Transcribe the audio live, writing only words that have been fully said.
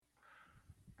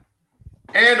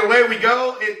And away we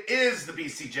go. It is the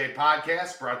BCJ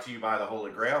podcast brought to you by the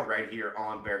Holy Grail right here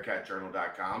on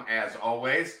BearcatJournal.com. As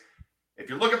always, if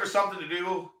you're looking for something to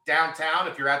do downtown,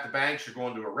 if you're at the Banks, you're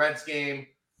going to a Reds game,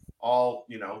 all,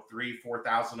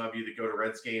 4,000 of you that go to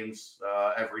Reds games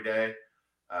every day,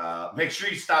 make sure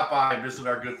you stop by and visit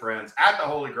our good friends at the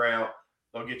Holy Grail.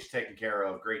 They'll get you taken care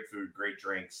of. Great food, great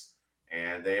drinks.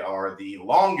 And they are the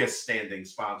longest standing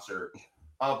sponsor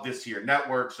of this here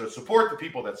network. So support the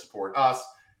people that support us.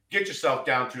 Get yourself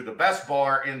down to the best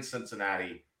bar in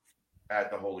Cincinnati at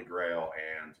the Holy Grail,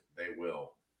 and they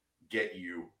will get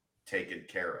you taken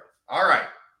care of. All right.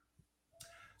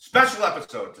 Special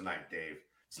episode tonight, Dave.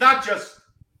 It's not just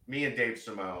me and Dave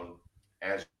Simone,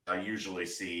 as I usually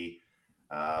see,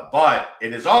 but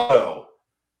it is also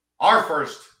our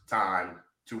first time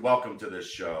to welcome to this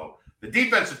show the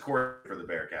defensive coordinator for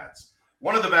the Bearcats,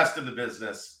 one of the best in the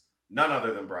business, none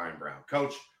other than Bryan Brown.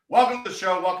 Coach, welcome to the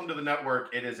show. Welcome to the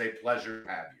network. It is a pleasure to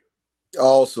have you.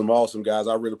 Awesome, guys.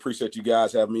 I really appreciate you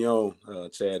guys having me on,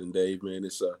 Chad and Dave. Man,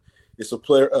 it's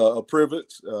a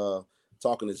privilege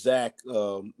talking to Zach.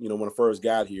 When I first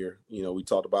got here, we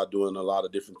talked about doing a lot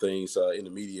of different things in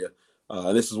the media,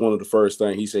 and this is one of the first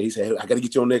things he said. Hey, I got to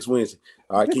get you on next Wednesday.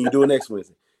 All right, can you do it next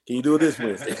Wednesday? Can you do it this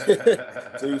Wednesday?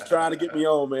 So he was trying to get me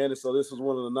on, man. And so this was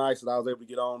one of the nights that I was able to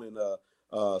get on, and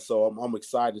so I'm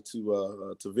excited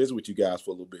to visit with you guys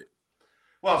for a little bit.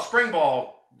 Well, spring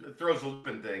ball throws a loop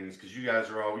in things because you guys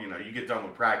are all, you get done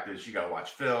with practice, you got to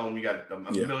watch film, you got a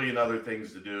million other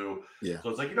things to do. Yeah. So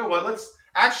it's like, you know what,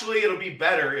 it'll be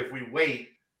better if we wait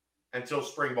until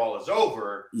spring ball is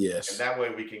over. Yes. And that way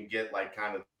we can get like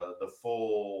kind of the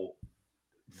full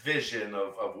vision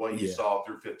of what you saw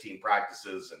through 15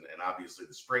 practices and obviously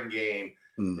the spring game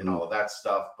and all of that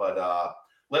stuff. But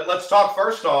let's talk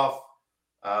first off.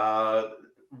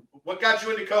 What got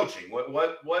you into coaching?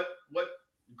 What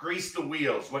greased the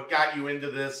wheels? What got you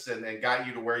into this and got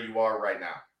you to where you are right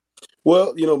now?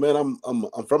 Well, man,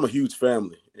 I'm from a huge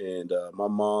family, and my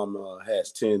mom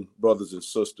has 10 brothers and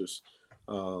sisters.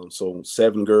 So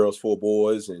 7 girls, 4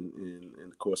 boys, and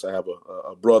of course I have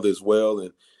a brother as well.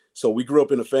 And so we grew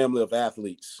up in a family of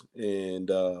athletes, and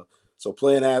so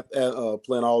playing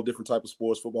all different types of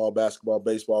sports, football, basketball,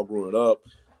 baseball, growing up.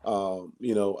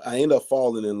 I ended up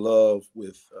falling in love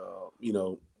with,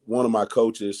 one of my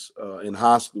coaches in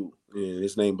high school, and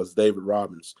his name was David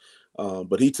Robbins.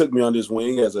 But he took me under his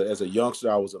wing as a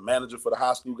youngster. I was a manager for the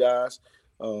high school guys,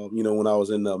 when I was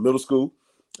in middle school,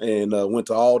 and went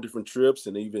to all different trips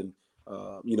and even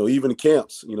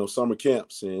camps, summer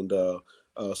camps. And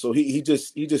so he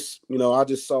just, I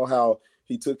just saw how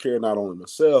he took care of not only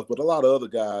myself, but a lot of other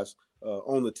guys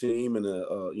on the team, and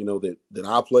that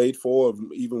I played for,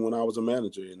 even when I was a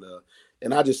manager,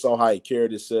 and I just saw how he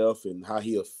carried himself and how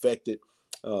he affected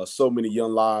so many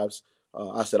young lives.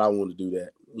 I said I want to do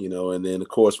that, and then of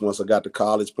course once I got to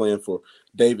college, playing for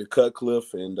David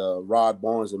Cutcliffe and Rod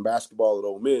Barnes in basketball at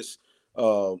Ole Miss,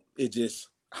 it just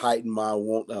heightened my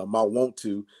want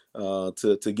to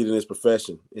get in this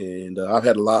profession. And I've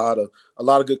had a lot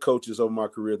of good coaches over my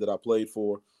career that I played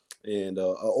for, and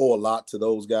owe a lot to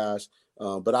those guys.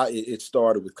 But it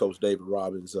started with Coach David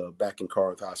Robbins back in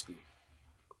Corinth High School.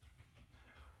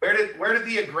 Where did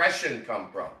the aggression come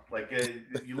from? Like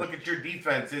you look at your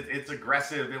defense, it's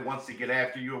aggressive. It wants to get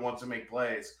after you. It wants to make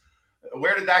plays.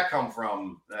 Where did that come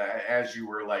from as you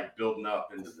were like building up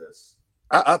into this?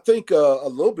 I think a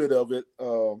little bit of it.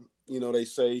 They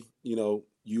say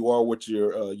you are what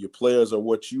your players are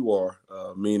what you are.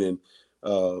 Meaning,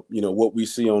 what we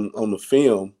see on the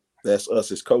film, that's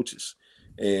us as coaches.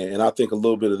 And I think a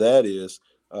little bit of that is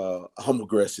I'm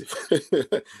aggressive.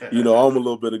 I'm a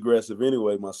little bit aggressive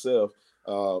anyway myself.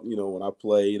 When I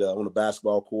played on the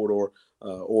basketball court or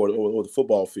the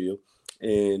football field,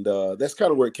 and that's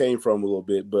kind of where it came from a little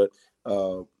bit. But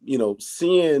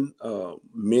seeing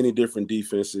many different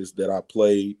defenses that I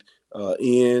played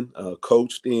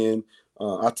coached in,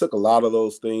 I took a lot of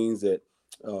those things that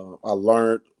I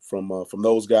learned from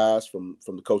those guys, from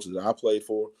the coaches that I played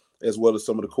for, as well as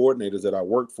some of the coordinators that I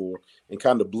worked for, and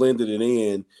kind of blended it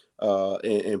in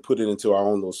and put it into our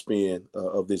own little spin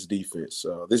of this defense.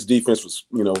 This defense was,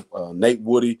 Nate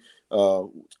Woody,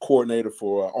 coordinator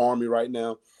for Army right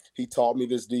now. He taught me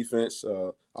this defense.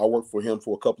 I worked for him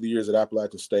for a couple of years at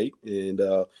Appalachian State, and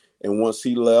once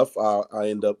he left, I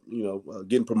ended up,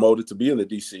 getting promoted to be in the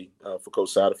DC for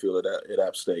Coach Satterfield at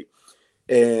App State,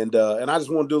 and I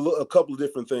just want to do a couple of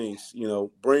different things,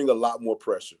 bring a lot more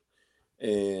pressure.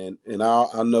 And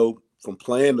I know from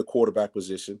playing the quarterback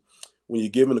position, when you're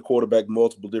giving the quarterback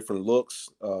multiple different looks,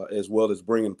 as well as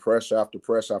bringing pressure after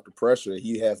pressure after pressure,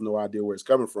 he has no idea where it's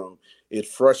coming from. It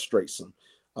frustrates him.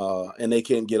 and they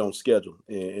can't get on schedule.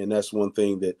 And that's one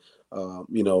thing that,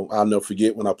 I'll never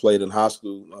forget when I played in high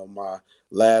school, my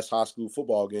last high school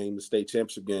football game, the state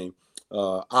championship game.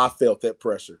 I felt that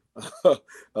pressure.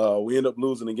 We ended up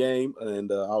losing the game,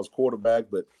 and I was quarterback,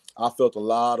 but I felt a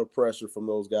lot of pressure from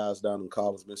those guys down in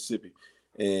Collins, Mississippi.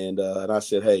 And I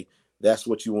said, hey, that's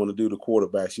what you want to do to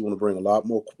quarterbacks. You want to bring a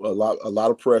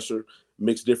lot of pressure,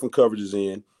 mix different coverages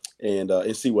in,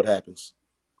 and see what happens.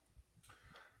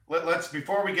 Let's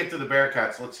before we get to the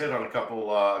Bearcats, let's hit on a couple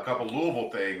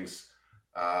Louisville things.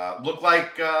 Look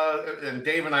like, and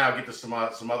Dave and I will get to some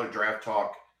other draft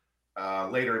talk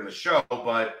later in the show,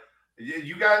 but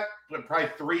you got probably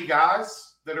 3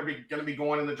 guys that are going to be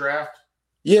going in the draft.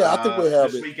 Yeah, I think we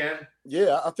have this weekend.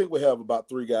 Yeah, I think we have about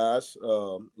 3 guys.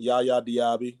 Yaya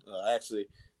Diaby. I actually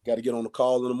got to get on the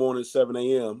call in the morning at 7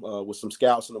 a.m. With some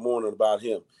scouts in the morning about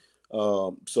him.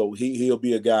 So he'll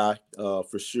be a guy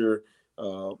for sure.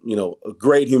 A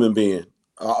great human being.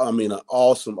 An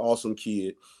awesome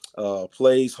kid.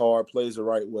 Plays hard, plays the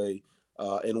right way,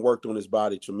 and worked on his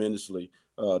body tremendously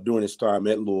during his time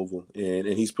at Louisville. And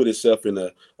he's put himself in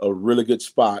a really good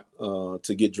spot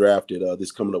to get drafted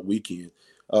this coming up weekend.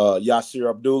 Yasir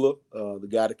Abdullah, the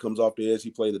guy that comes off the edge, he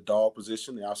played the dog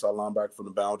position, the outside linebacker from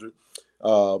the boundary.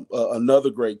 Another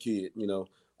great kid.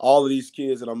 All of these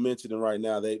kids that I'm mentioning right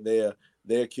now,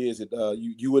 they're kids that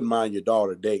you wouldn't mind your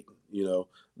daughter dating.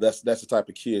 That's the type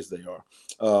of kids they are.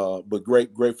 But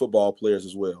great football players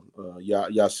as well.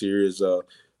 Yasir is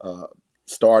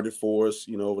started for us,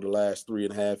 over the last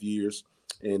 3.5 years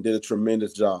and did a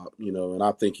tremendous job. And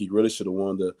I think he really should have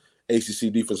won the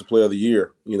ACC Defensive Player of the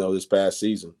Year, this past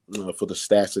season for the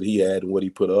stats that he had and what he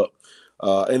put up.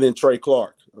 And then Trey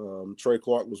Clark. Trey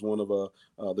Clark was one of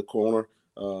the corner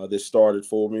that started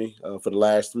for me for the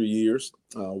last 3 years.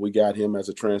 We got him as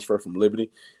a transfer from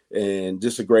Liberty, and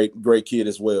just a great kid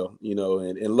as well,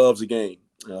 and loves the game.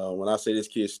 When I say this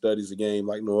kid studies the game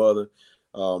like no other,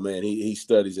 man, he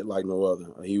studies it like no other.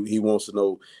 He wants to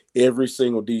know every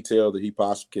single detail that he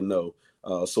possibly can know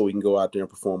so he can go out there and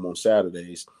perform on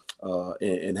Saturdays.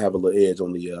 And have a little edge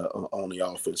on the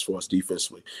offense for us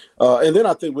defensively. And then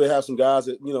I think we'll have some guys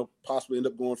that, possibly end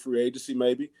up going free agency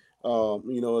maybe,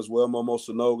 as well. Momo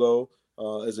Sonogo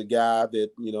is a guy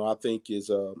that, I think is,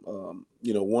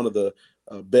 one of the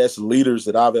best leaders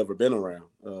that I've ever been around.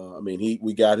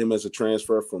 We got him as a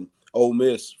transfer from Ole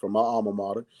Miss, from my alma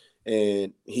mater,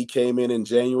 and he came in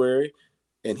January,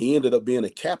 and he ended up being a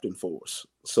captain for us.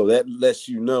 So that lets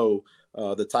you know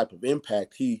the type of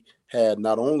impact he had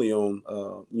not only on,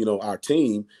 our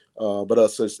team, but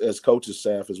us as coaches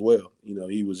staff as well.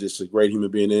 He was just a great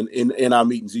human being in our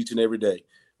meetings each and every day,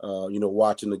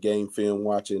 watching the game film,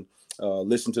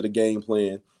 listen to the game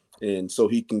plan. And so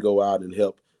he can go out and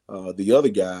help the other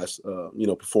guys,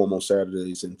 perform on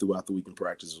Saturdays and throughout the week in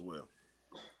practice as well.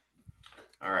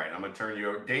 All right, I'm going to turn you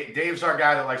over. Dave's our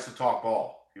guy that likes to talk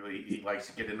ball. He likes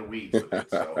to get in the weeds with it.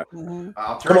 So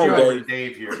I'll turn you over to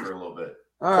Dave here for a little bit.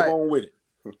 All right. Come on with it.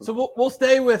 So we'll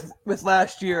stay with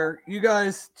last year. You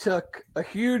guys took a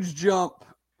huge jump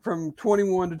from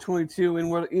 21 to 22 in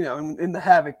what in the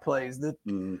havoc plays, the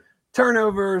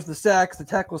turnovers, the sacks, the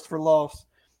tackles for loss.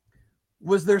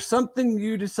 Was there something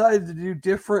you decided to do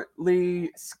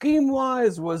differently scheme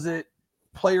wise? Was it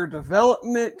player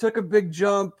development took a big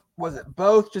jump? Was it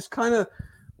both? Just kind of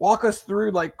walk us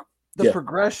through the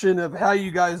progression of how you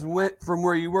guys went from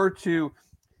where you were to,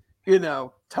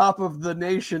 top of the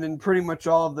nation in pretty much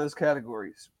all of those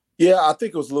categories. Yeah, I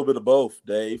think it was a little bit of both,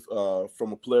 Dave,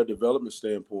 from a player development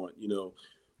standpoint.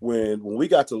 When we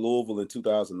got to Louisville in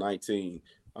 2019,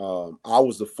 I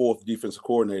was the 4th defensive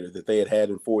coordinator that they had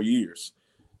in 4 years.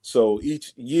 So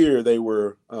each year they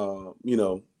were,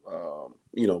 going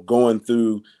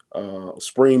through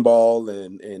spring ball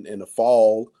and the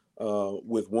fall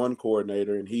with one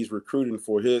coordinator, and he's recruiting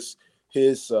for his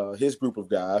group of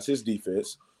guys, his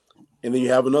defense. And then you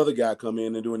have another guy come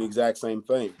in and doing the exact same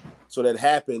thing. So that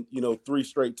happened, 3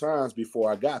 straight times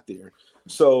before I got there.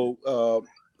 So,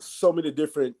 so many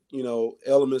different,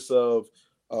 elements of,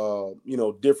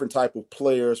 different type of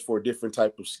players for different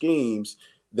type of schemes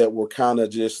that were kind of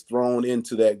just thrown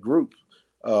into that group,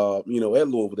 at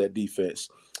Louisville, that defense.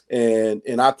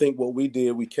 And I think what we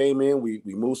did, we came in, we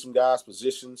moved some guys'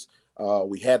 positions.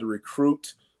 We had to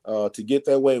recruit to get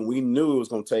that way. And we knew it was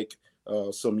going to take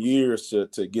some years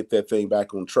to get that thing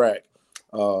back on track.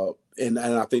 And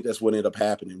I think that's what ended up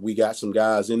happening. We got some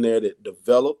guys in there that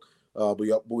developed.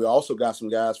 We also got some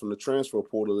guys from the transfer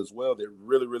portal as well that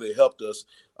really, really helped us,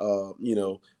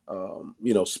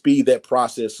 speed that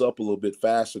process up a little bit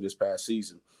faster this past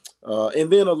season. And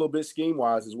then a little bit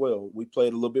scheme-wise as well. We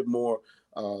played a little bit more,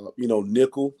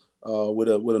 nickel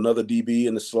with another DB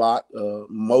in the slot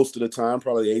most of the time,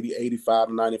 probably 85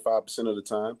 to 95% of the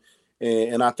time.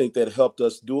 And I think that helped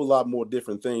us do a lot more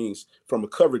different things from a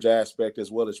coverage aspect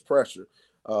as well as pressure.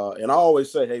 And I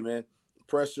always say, hey, man,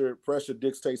 pressure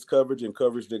dictates coverage and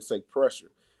coverage dictates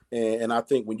pressure. And I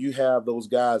think when you have those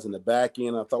guys in the back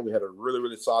end, I thought we had a really,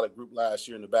 really solid group last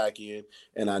year in the back end.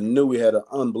 And I knew we had an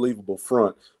unbelievable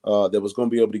front that was going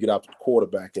to be able to get out to the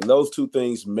quarterback. And those two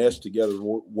things meshed together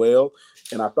well.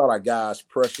 And I thought our guys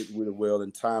pressured really well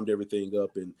and timed everything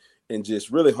up and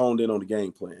just really honed in on the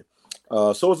game plan.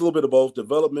 So it's a little bit of both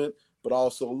development, but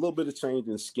also a little bit of change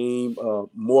in scheme,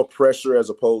 more pressure as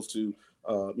opposed to,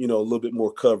 a little bit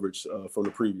more coverage from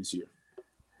the previous year.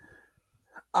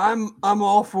 I'm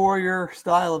all for your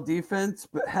style of defense,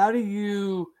 but how do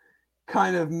you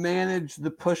kind of manage the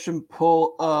push and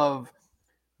pull of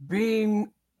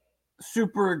being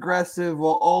super aggressive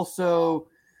while also,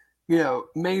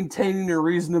 maintaining a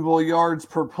reasonable yards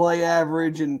per play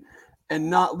average and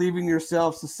not leaving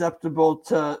yourself susceptible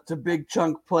to big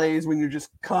chunk plays when you're just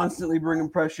constantly bringing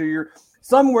pressure? You're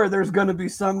somewhere there's going to be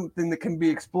something that can be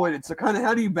exploited. So kind of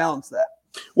how do you balance that?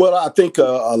 Well, I think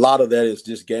a lot of that is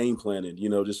just game planning,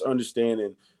 just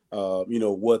understanding,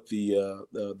 what the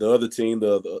other team,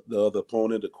 the other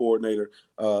opponent, the coordinator,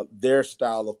 their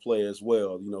style of play as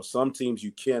well. Some teams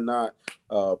you cannot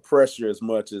pressure as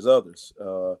much as others,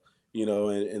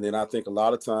 and then I think a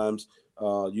lot of times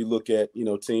you look at,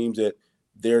 teams that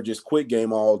they're just quick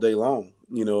game all day long,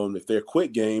 and if they're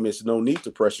quick game, it's no need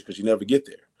to pressure because you never get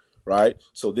there. Right.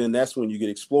 So then that's when you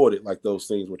get exploited, like those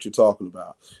things, what you're talking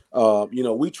about.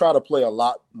 We try to play a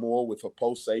lot more with a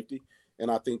post safety,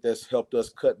 and I think that's helped us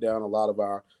cut down a lot of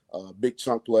our big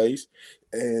chunk plays.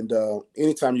 And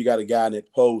anytime you got a guy in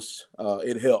that post,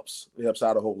 it helps. It helps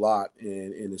out a whole lot.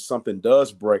 And if something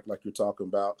does break, like you're talking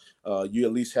about, you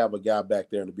at least have a guy back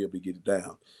there to be able to get it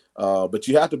down. But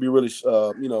you have to be really,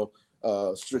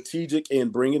 strategic in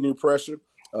bringing new pressure.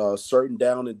 Certain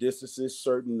down and distances,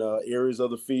 certain areas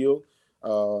of the field,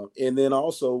 and then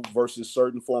also versus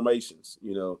certain formations,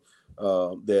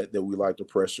 that we like to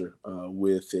pressure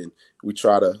with. And we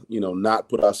try to, not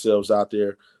put ourselves out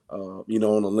there, on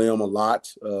a limb a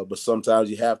lot, but sometimes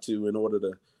you have to in order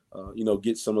to,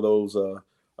 get some of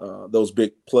those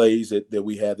big plays that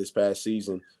we had this past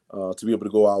season to be able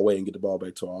to go our way and get the ball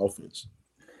back to our offense.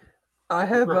 I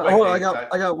have, hold on,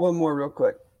 I got one more real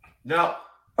quick. No.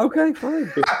 Okay, fine.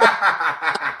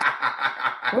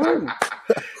 Fine.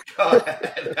 Go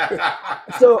ahead.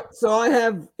 So I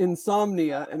have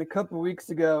insomnia, and a couple of weeks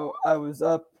ago I was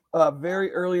up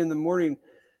very early in the morning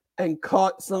and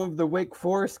caught some of the Wake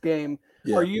Forest game.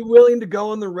 Yeah. Are you willing to go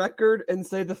on the record and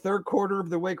say the third quarter of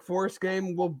the Wake Forest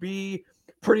game will be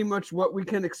pretty much what we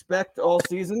can expect all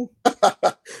season?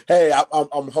 Hey,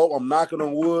 I'm knocking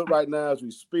on wood right now as we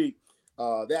speak.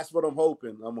 That's what I'm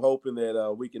hoping. I'm hoping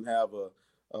that we can have a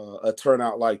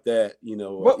turnout like that,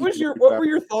 What were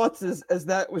your thoughts as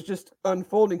that was just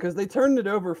unfolding? Because they turned it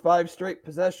over 5 straight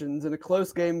possessions, and a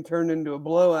close game turned into a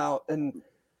blowout, and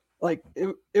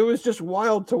it was just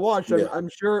wild to watch. Yeah. I'm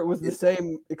sure it was the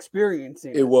same experience.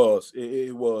 It was.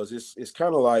 It was. It's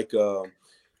kind of like the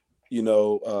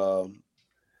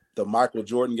Michael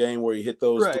Jordan game where he hit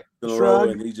those right. in a row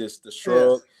and he just the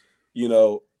shrug.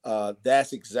 Yes.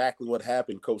 That's exactly what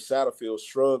happened. Coach Satterfield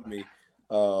shrugged me.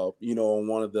 On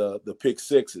one of the pick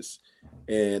sixes.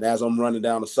 And as I'm running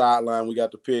down the sideline, we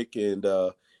got the pick and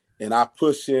I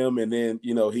push him and then,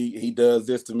 he does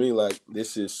this to me like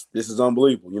this is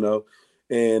unbelievable,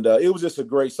 and it was just a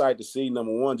great sight to see.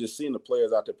 Number one, just seeing the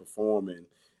players out there performing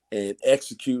and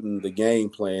executing the game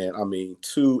plan. I mean,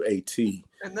 to a T.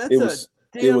 And that's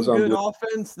damn good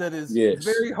offense that is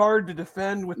very hard to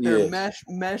defend with their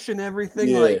mesh and everything.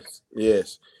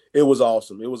 Yes. It was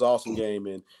awesome. It was an awesome game.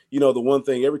 And, the one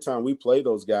thing, every time we play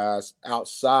those guys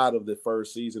outside of the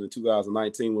first season in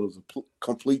 2019, when it was a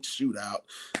complete shootout,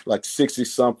 like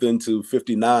 60-something to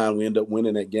 59, we ended up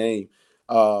winning that game.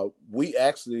 We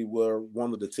actually were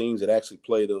one of the teams that actually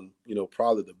played them,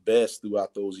 probably the best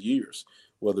throughout those years.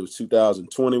 Whether it was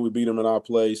 2020, we beat them in our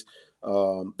place.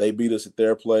 They beat us at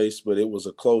their place, but it was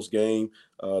a close game.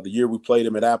 The year we played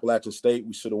them at Appalachian State,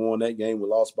 we should have won that game. We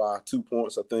lost by 2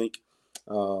 points, I think.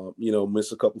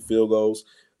 Missed a couple field goals.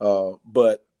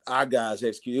 But our guys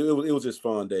executed. It was just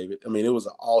fun, David. I mean, it was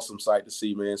an awesome sight to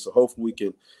see, man. So hopefully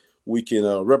we can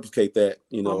replicate that,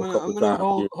 a couple times. I'm going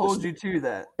to hold you to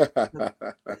that.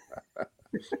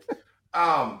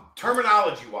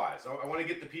 Terminology-wise, I want to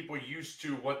get the people used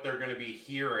to what they're going to be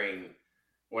hearing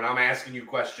when I'm asking you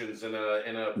questions in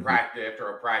a practice after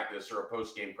a practice or a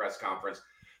post-game press conference.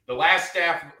 the last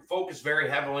staff focused very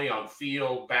heavily on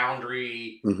field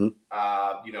boundary,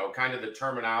 kind of the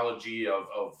terminology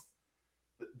of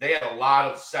they had a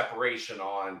lot of separation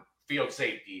on field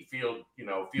safety, field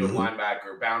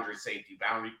linebacker, boundary safety,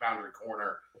 boundary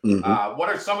corner. What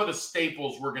are some of the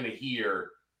staples we're going to hear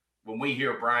when we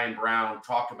hear Bryan Brown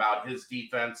talk about his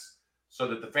defense, so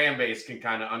that the fan base can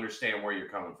kind of understand where you're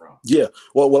coming from? Yeah.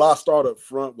 Well, I'll start up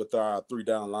front with our 3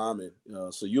 down linemen.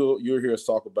 So you'll hear us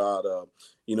talk about,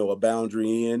 a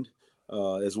boundary end,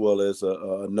 as well as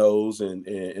a nose and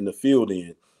the field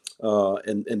end.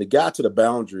 And the guy to the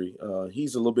boundary,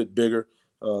 he's a little bit bigger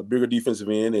defensive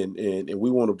end. And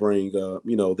we want to bring,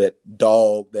 that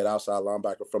dog, that outside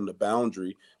linebacker from the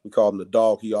boundary. We call him the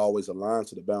dog. He always aligns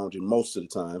to the boundary most of the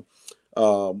time.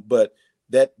 But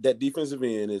that defensive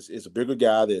end is a bigger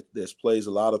guy that plays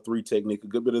a lot of 3 technique, a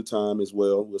good bit of time as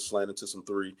well. We're slanting to some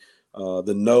 3.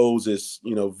 The nose is,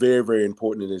 very, very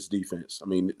important in his defense. I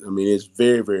mean, it's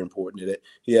very, very important that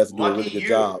he has to do a really good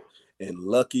job. And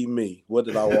lucky me, what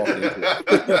did I walk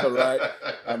into? Right?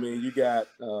 I mean, you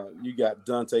got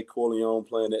Dante Corleone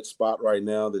playing that spot right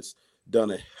now that's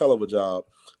done a hell of a job,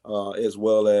 as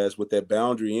well as with that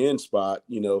boundary end spot,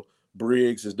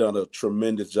 Briggs has done a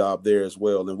tremendous job there as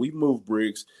well. And we moved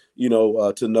Briggs,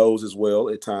 to nose as well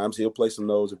at times. He'll play some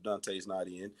nose if Dante's not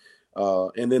in.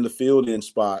 And then the field end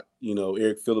spot,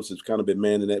 Eric Phillips has kind of been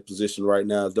manning that position right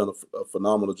now, has done a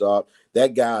phenomenal job.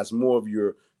 That guy's more of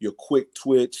your quick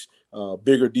twitch,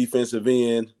 bigger defensive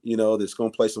end, that's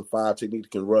going to play some 5 technique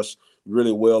that can rush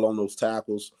really well on those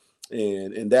tackles.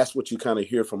 And that's what you kind of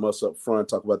hear from us up front,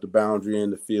 talk about the boundary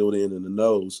end, the field end, and the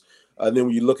nose. And then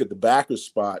when you look at the backer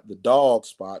spot, the dog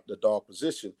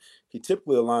position, he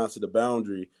typically aligns to the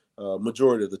boundary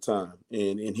majority of the time.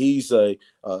 And he's a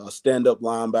stand-up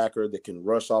linebacker that can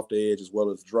rush off the edge as well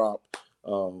as drop,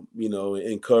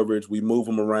 in coverage. We move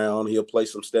him around. He'll play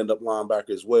some stand-up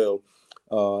linebacker as well.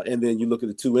 And then you look at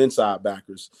the 2 inside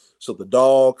backers. So the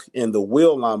dog and the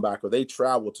wheel linebacker, they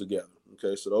travel together.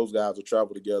 Okay, so those guys will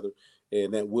travel together.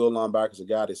 And that wheel linebacker is a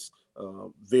guy that's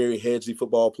very headsy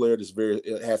football player that's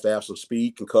has to have some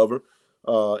speed, can cover,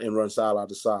 and run sideline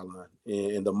to sideline.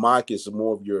 And the Mike is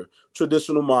more of your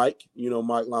traditional Mike,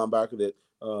 Mike linebacker that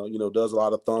does a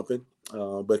lot of thumping,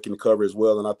 but can cover as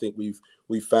well. And I think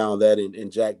we've found that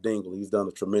in Jack Dingle. He's done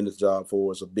a tremendous job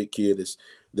for us. A big kid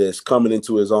that's coming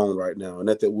into his own right now, and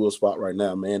at that wheel spot right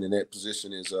now, man. In that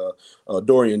position is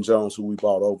Dorian Jones, who we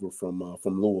brought over from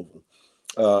Louisville.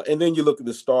 And then you look at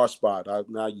the star spot.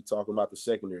 Now you're talking about the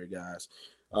secondary guys.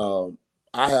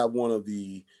 I have one of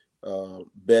the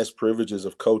best privileges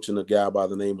of coaching a guy by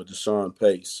the name of Deshaun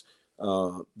Pace.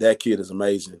 That kid is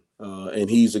amazing. And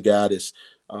he's a guy that's,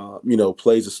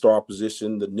 plays a star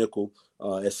position, the nickel,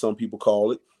 as some people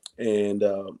call it. And,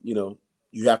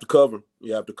 you have to cover.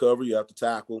 You have to cover. You have to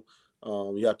tackle.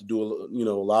 You have to do,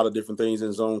 a lot of different things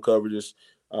in zone coverages.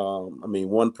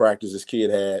 One practice this kid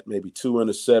had maybe 2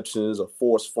 interceptions, a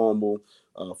forced fumble,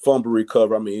 fumble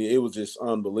recovery. I mean, it was just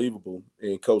unbelievable.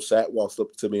 And Coach Sack walks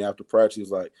up to me after practice. He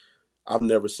was like, I've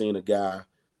never seen a guy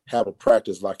have a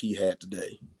practice like he had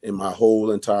today in my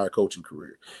whole entire coaching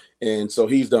career. And so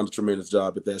he's done a tremendous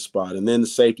job at that spot. And then the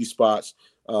safety spots,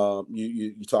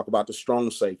 you talk about the strong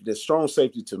safety. The strong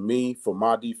safety to me for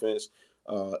my defense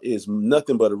is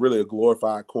nothing but a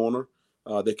glorified corner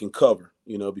that can cover,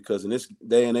 because in this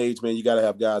day and age, man, you got to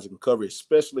have guys that can cover,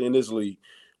 especially in this league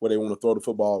where they want to throw the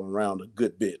football around a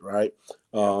good bit, right?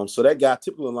 So that guy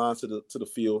typically aligns to the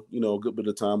field, a good bit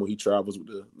of time when he travels with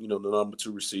the number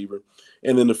 2 receiver.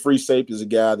 And then the free safety is a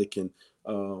guy that can,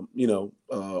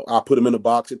 I put him in the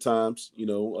box at times,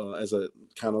 as a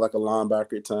kind of like a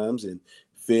linebacker at times and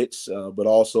fits, but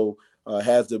also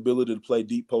has the ability to play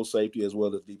deep post safety as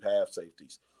well as deep half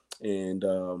safeties. And,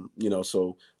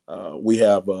 so we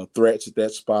have threats at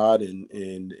that spot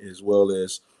and as well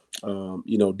as,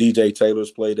 DJ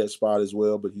Taylor's played that spot as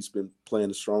well, but he's been playing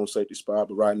the strong safety spot.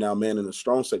 But right now, man, in the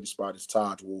strong safety spot is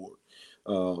Taj Ward.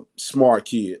 Smart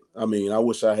kid. I mean, I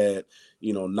wish I had,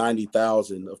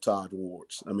 90,000 of Taj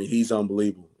Wards. I mean, he's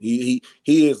unbelievable. He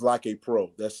is like a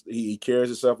pro. He carries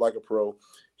himself like a pro.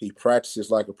 He practices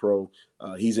like a pro.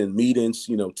 He's in meetings,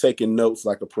 taking notes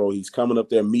like a pro. He's coming up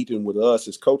there meeting with us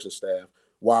as coaching staff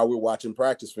while we're watching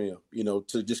practice film,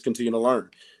 to just continue to learn.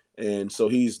 And so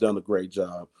he's done a great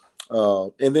job.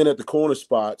 And then at the corner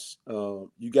spots,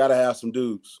 you got to have some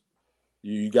dudes.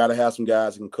 You got to have some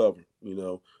guys that can cover.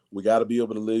 We got to be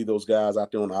able to leave those guys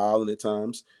out there on the island at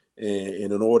times.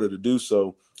 And in order to do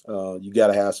so, you got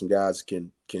to have some guys that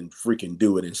can freaking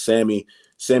do it. And Sammy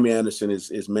Anderson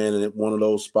is manning at one of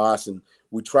those spots. And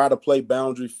we try to play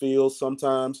boundary field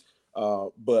sometimes,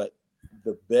 but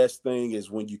the best thing is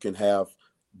when you can have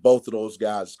both of those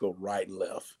guys go right and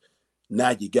left.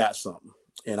 Now you got something.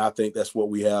 And I think that's what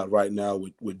we have right now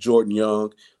with Jordan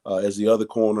Young as the other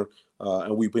corner.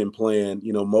 And we've been playing,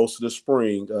 most of the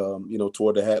spring,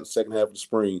 toward the second half of the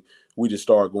spring, we just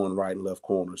started going right and left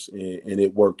corners. And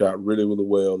it worked out really, really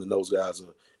well. And those guys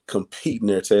are competing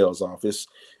their tails off.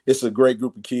 It's a great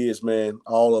group of kids, man,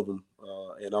 all of them.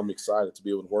 And I'm excited to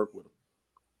be able to work with them.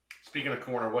 Speaking of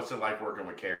corner, what's it like working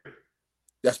with Carey?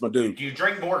 That's my dude. Do you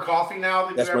drink more coffee now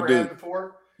than you ever had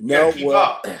before? No,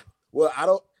 well, I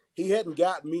don't. He hadn't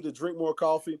gotten me to drink more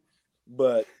coffee,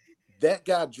 but that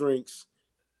guy drinks.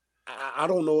 I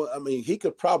don't know. I mean, he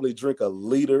could probably drink a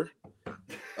liter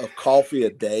of coffee a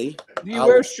day. Do you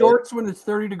wear shorts when it's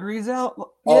 30 degrees out?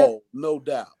 Oh, no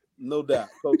doubt. No doubt.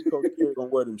 Coach Carey gonna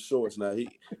wear them shorts now.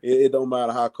 It don't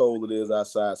matter how cold it is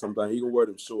outside. Sometimes he gonna wear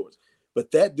them shorts.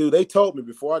 But that dude, they told me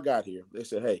before I got here, they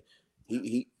said, hey,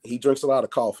 he drinks a lot of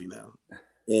coffee now.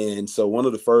 And so one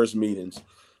of the first meetings,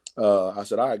 I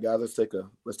said, all right, guys, let's take a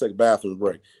bathroom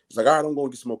break. He's like, all right, I'm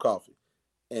going to get some more coffee.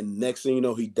 And next thing you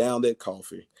know, he downed that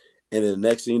coffee. And then the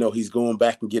next thing you know, he's going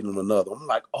back and getting him another. I'm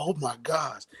like, oh my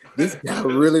gosh, this guy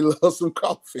really loves some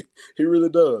coffee. He really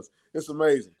does. It's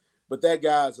amazing. But that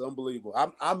guy's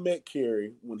unbelievable. I met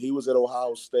Carey when he was at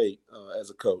Ohio State as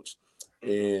a coach.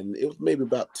 And it was maybe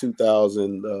about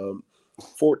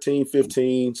 2014,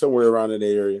 15, somewhere around that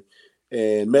area.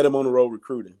 And met him on the road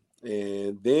recruiting.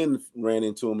 And then ran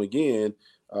into him again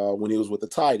when he was with the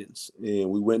Titans. And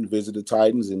we went and visited the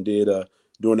Titans and did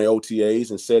during the OTAs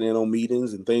and sat in on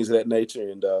meetings and things of that nature.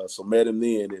 And so met him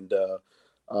then.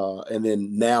 And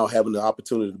then now having the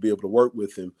opportunity to be able to work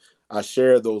with him, I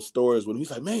shared those stories when he's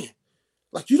like, man,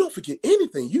 like you don't forget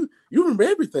anything. You remember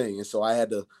everything. And so I had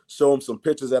to show him some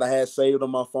pictures that I had saved on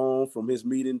my phone from his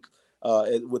meeting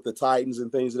with the Titans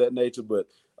and things of that nature. But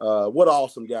what an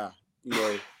awesome guy.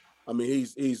 I mean,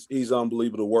 he's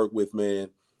unbelievable to work with, man.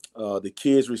 The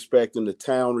kids respect him. The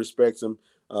town respects him.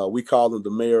 We call him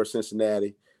the mayor of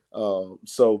Cincinnati.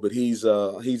 But he's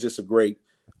just a great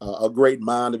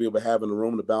mind to be able to have in the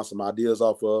room to bounce some ideas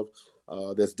off of.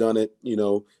 That's done it,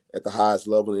 at the highest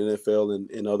level in the NFL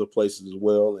and in other places as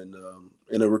well, and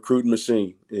a recruiting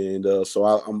machine. And so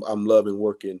I'm loving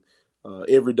working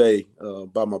every day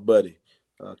by my buddy,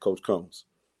 Coach Combs.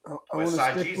 I want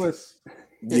to stick with.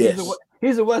 Yes.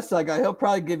 He's a West Side guy. He'll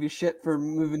probably give you shit for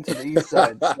moving to the East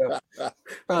Side. So.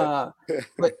 But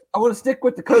I want to stick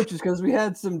with the coaches because we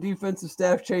had some defensive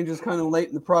staff changes kind of late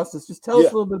in the process. Just tell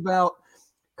us a little bit about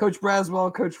Coach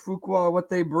Braswell, Coach Fuqua, what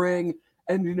they bring,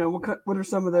 and what are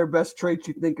some of their best traits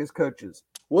you think as coaches?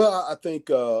 Well, I think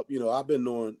I've been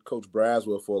knowing Coach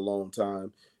Braswell for a long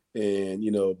time, and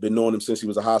been knowing him since he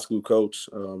was a high school coach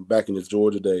back in his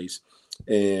Georgia days,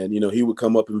 and he would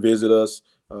come up and visit us.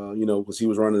 Because he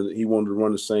wanted to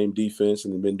run the same defense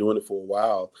and had been doing it for a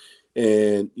while.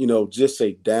 And, just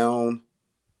a down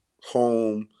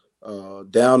home,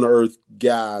 down to earth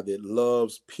guy that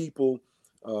loves people,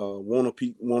 want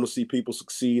to see people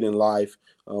succeed in life,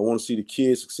 want to see the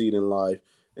kids succeed in life,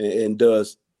 and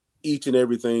does each and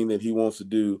everything that he wants to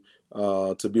do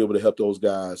to be able to help those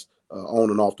guys on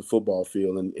and off the football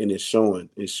field. And it's showing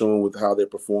with how they're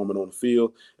performing on the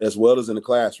field as well as in the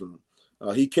classroom.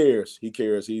 He cares.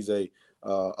 He's a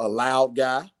loud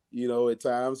guy. At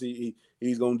times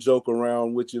he's gonna joke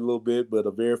around with you a little bit, but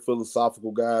a very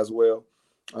philosophical guy as well.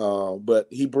 But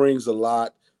he brings a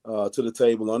lot to the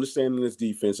table, understanding his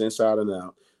defense inside and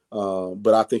out.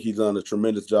 But I think he's done a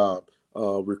tremendous job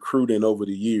recruiting over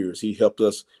the years. He helped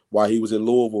us while he was in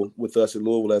Louisville with us at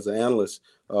Louisville as an analyst.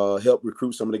 Helped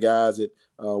recruit some of the guys that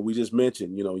we just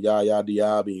mentioned. Yaya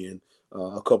Diaby and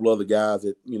a couple other guys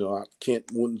that, I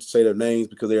wouldn't say their names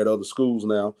because they're at other schools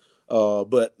now,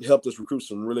 but helped us recruit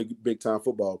some really big time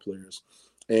football players.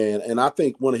 And I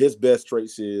think one of his best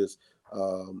traits is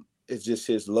just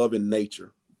his loving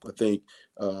nature. I think,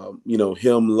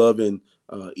 him loving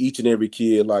each and every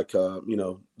kid like,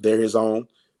 they're his own.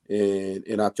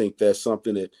 And I think that's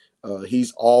something that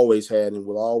he's always had and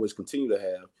will always continue to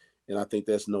have. And I think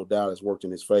that's no doubt has worked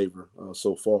in his favor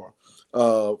so far.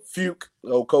 Coach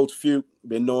Fuke,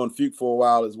 been knowing Fuke for a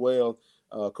while as well.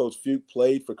 Coach Fuke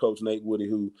played for Coach Nate Woody,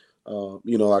 who,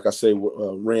 like I say,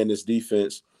 ran this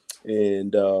defense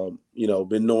and,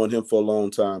 been knowing him for a long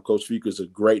time. Coach Fuke is a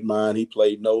great mind. He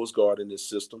played nose guard in this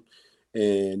system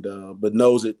and but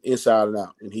knows it inside and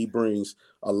out. And he brings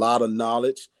a lot of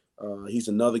knowledge. He's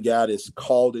another guy that's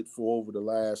called it for over the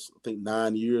last, I think,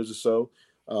 9 years or so.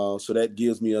 So that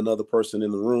gives me another person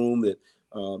in the room that,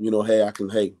 what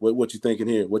you thinking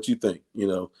here? What you think?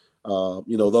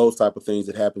 Those type of things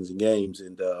that happens in games.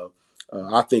 And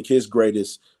I think his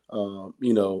greatest,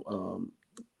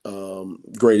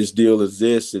 greatest deal is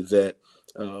that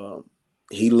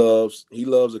he loves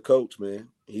a coach, man.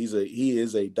 He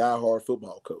is a diehard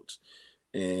football coach,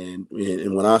 and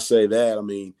when I say that, I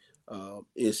mean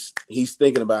he's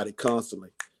thinking about it constantly.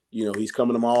 He's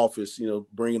coming to my office,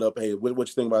 bringing up, hey, what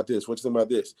you think about this? What you think about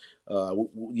this?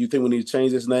 You think we need to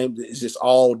change this name? It's just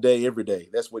all day, every day.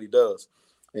 That's what he does,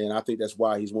 and I think that's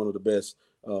why he's one of the best,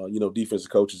 defensive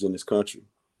coaches in this country.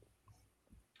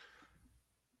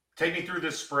 Take me through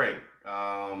this spring.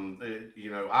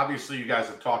 Obviously you guys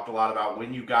have talked a lot about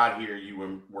when you got here,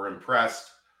 you were impressed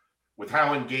with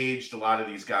how engaged a lot of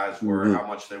these guys were, how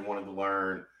much they wanted to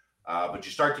learn. But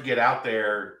you start to get out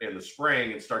there in the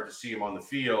spring and start to see them on the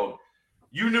field.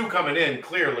 You knew coming in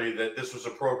clearly that this was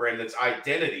a program that's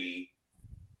identity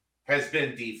has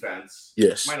been defense.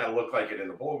 Yes. Might not look like it in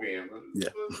the bowl game. Yeah.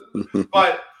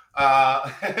 What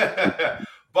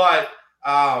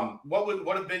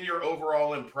have been your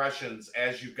overall impressions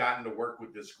as you've gotten to work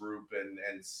with this group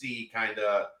and see kind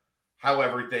of how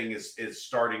everything is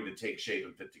starting to take shape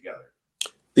and fit together?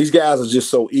 These guys are just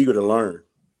so eager to learn.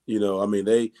 I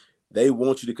mean, they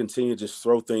want you to continue to just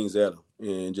throw things at them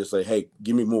and just say, hey,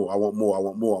 give me more. I want more. I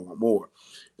want more. I want more.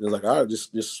 And it's like, all right,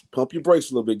 just pump your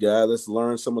brakes a little bit, guys. Let's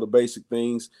learn some of the basic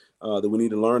things that we need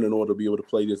to learn in order to be able to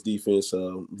play this defense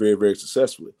very, very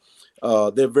successfully.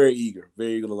 They're very eager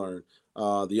to learn.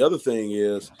 The other thing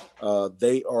is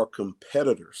they are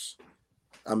competitors.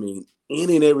 I mean,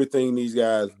 any and everything these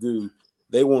guys do,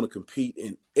 they want to compete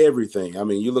in everything. I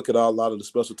mean, you look at a lot of the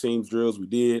special teams drills we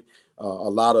did, a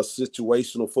lot of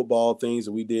situational football things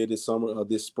that we did this summer,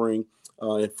 this spring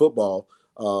in football.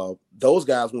 Those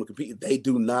guys want to compete. They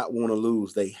do not want to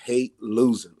lose. They hate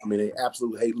losing. I mean, they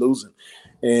absolutely hate losing.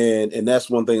 And that's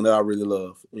one thing that I really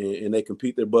love. And they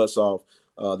compete their butts off.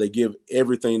 They give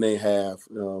everything they have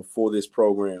for this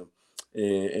program.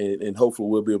 And hopefully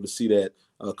we'll be able to see that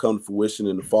come to fruition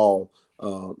in the fall.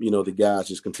 The guys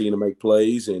just continue to make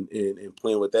plays and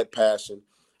playing with that passion,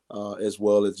 as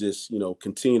well as just,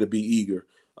 continue to be eager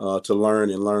to learn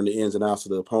the ins and outs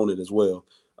of the opponent as well.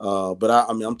 But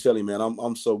I'm telling you, man,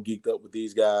 I'm so geeked up with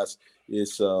these guys.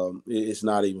 It's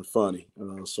not even funny.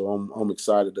 So I'm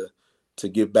excited to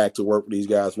get back to work with these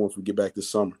guys once we get back this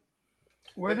summer.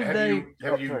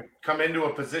 Have you come into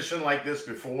a position like this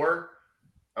before?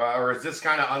 Or is this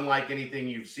kind of unlike anything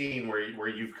you've seen where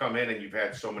you've come in and you've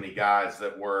had so many guys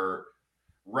that were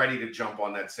ready to jump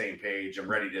on that same page and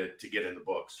ready to get in the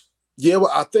books? Yeah,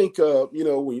 well, I think, when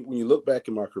you look back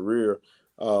in my career,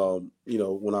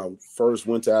 when I first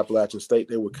went to Appalachian State,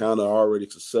 they were kind of already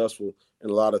successful in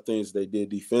a lot of things they did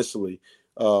defensively,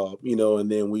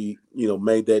 and then we,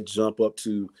 made that jump up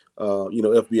to,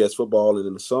 FBS football and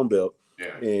in the Sun Belt.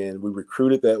 Yeah. And we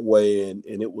recruited that way, and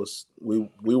it was we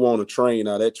were on a train.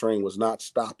 Now that train was not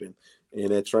stopping, and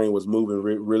that train was moving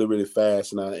really, really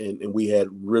fast, and we had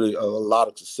really a lot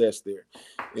of success there.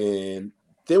 And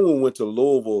then when we went to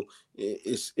Louisville,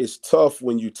 it's tough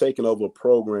when you're taking over a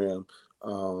program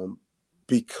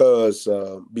because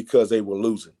they were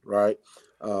losing, right?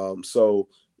 So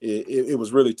it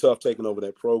was really tough taking over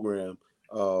that program.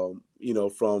 From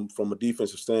a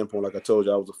defensive standpoint, like I told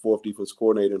you, I was the fourth defense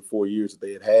coordinator in 4 years that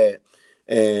they had.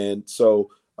 And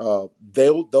so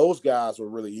those guys were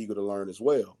really eager to learn as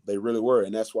well. They really were.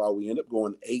 And that's why we ended up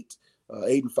going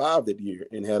 8-5 that year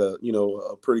and had a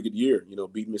pretty good year,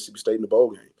 beating Mississippi State in the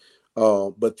bowl game.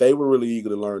 But they were really eager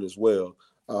to learn as well.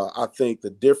 I think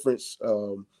the difference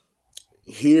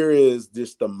here is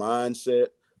just the mindset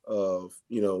of,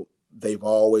 they've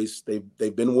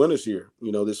been winners here,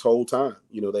 this whole time.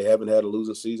 They haven't had a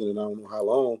losing season in I don't know how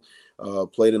long,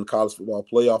 played in the college football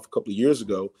playoff a couple of years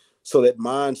ago. So that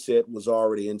mindset was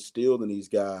already instilled in these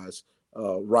guys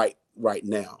right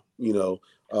now,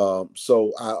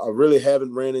 So I really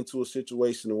haven't ran into a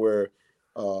situation where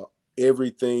almost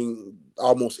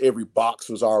every box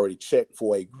was already checked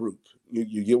for a group.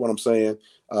 You get what I'm saying?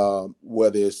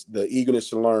 Whether it's the eagerness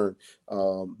to learn,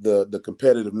 the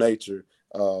competitive nature,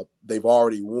 they've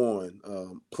already won,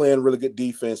 playing really good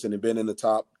defense and have been in the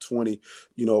top 20,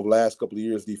 over the last couple of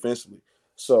years defensively.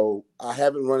 So I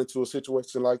haven't run into a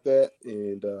situation like that,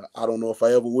 and I don't know if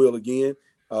I ever will again.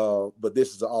 But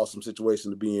this is an awesome situation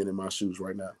to be in my shoes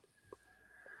right now.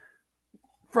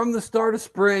 From the start of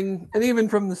spring, and even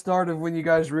from the start of when you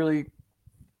guys really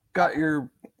got your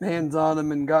hands on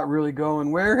them and got really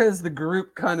going, where has the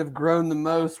group kind of grown the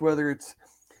most, whether it's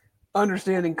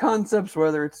understanding concepts,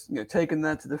 whether it's taking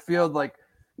that to the field,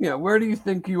 where do you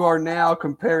think you are now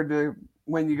compared to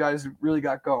when you guys really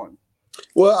got going?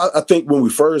 Well, I think when we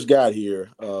first got here,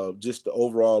 just the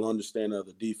overall understanding of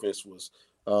the defense was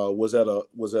at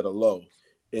a low,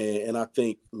 And I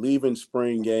think leaving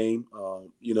spring game,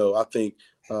 I think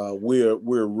we're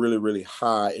really, really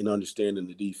high in understanding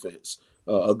the defense,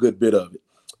 a good bit of it.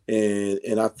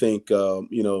 And I think,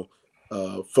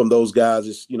 from those guys,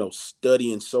 it's,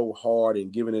 studying so hard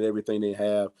and giving it everything they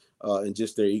have and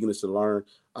just their eagerness to learn.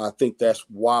 I think that's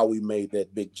why we made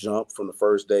that big jump from the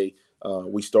first day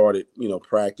we started,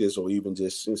 practice or even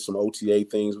just some OTA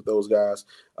things with those guys.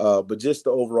 But just the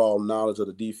overall knowledge of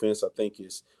the defense, I think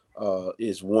is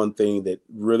one thing that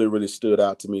really, really stood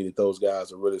out to me that those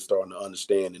guys are really starting to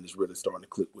understand and is really starting to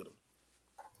click with them.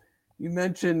 You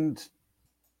mentioned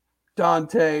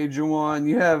Dante, Juwan.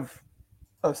 You have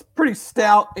a pretty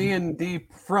stout and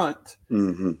deep front.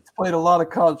 Mm-hmm. Played a lot of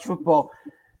college football.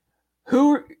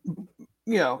 I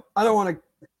don't want to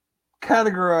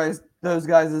categorize those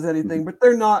guys as anything, but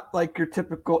they're not like your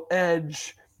typical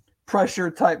edge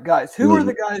pressure type guys. Who are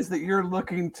the guys that you're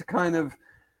looking to kind of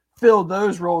fill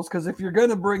those roles? Because if you're going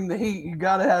to bring the heat, you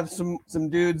got to have some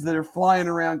dudes that are flying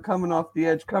around, coming off the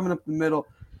edge, coming up the middle.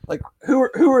 Like who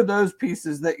are those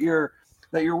pieces that you're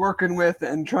working with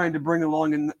and trying to bring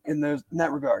along in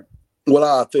that regard? Well,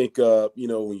 I think when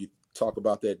you talk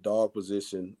about that dog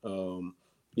position,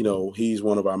 he's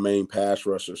one of our main pass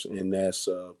rushers, and that's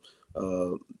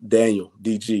Daniel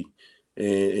DG,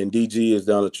 and DG has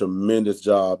done a tremendous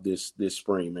job this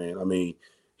spring, man. I mean,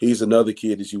 he's another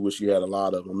kid that you wish you had a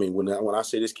lot of. I mean, when I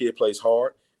say this kid plays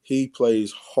hard, he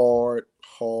plays hard,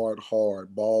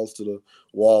 balls to the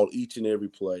wall each and every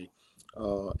play,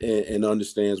 and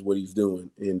understands what he's doing.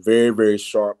 And very, very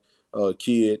sharp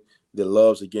kid that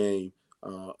loves the game.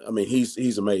 I mean,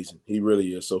 he's amazing. He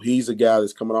really is. So he's a guy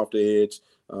that's coming off the edge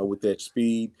with that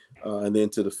speed, and then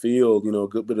to the field. A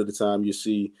good bit of the time you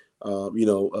see,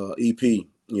 EP.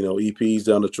 EP's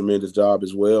done a tremendous job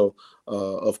as well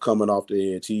of coming off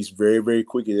the edge. He's very, very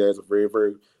quick. He has a very,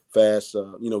 very fast,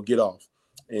 get off.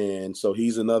 And so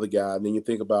he's another guy. And then you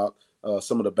think about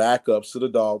some of the backups to the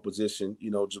dog position.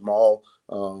 Jamal,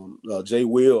 Jay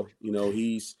Will.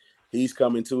 He's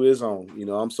coming to his own.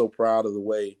 I'm so proud of the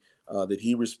way that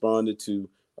he responded to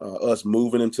us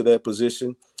moving him to that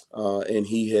position. And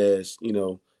he has,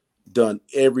 done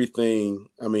everything.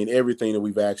 I mean, everything that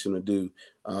we've asked him to do.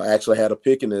 Actually had a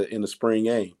pick in the spring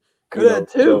game. Could have had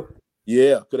two. So,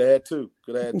 yeah, could have had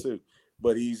two.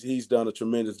 But he's done a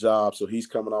tremendous job. So he's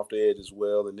coming off the edge as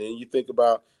well. And then you think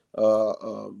about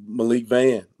Malik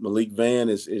Van. Malik Van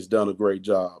is done a great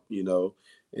job.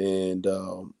 And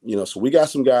so we got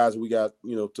some guys. We got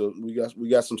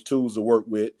some tools to work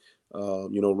with.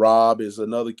 Rob is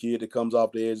another kid that comes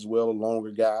off the edge as well, a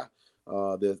longer guy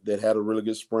that had a really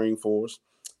good spring for us.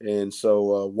 And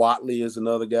so Watley is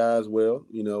another guy as well.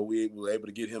 We were able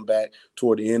to get him back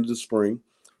toward the end of the spring.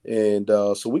 And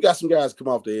so we got some guys come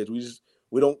off the edge.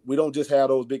 We don't just have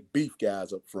those big beef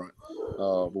guys up front,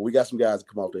 but we got some guys that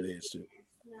come off that edge too.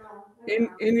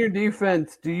 In your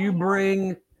defense, do you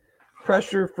bring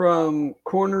pressure from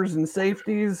corners and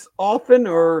safeties often,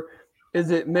 or is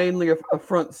it mainly a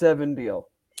front seven deal?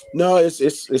 No,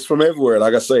 it's from everywhere.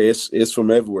 Like I say, it's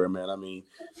from everywhere, man. I mean,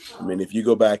 if you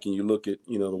go back and you look at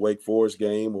the Wake Forest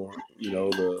game or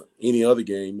any other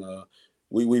game,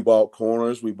 we bought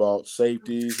corners, we bought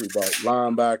safeties, we bought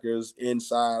linebackers,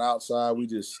 inside, outside. We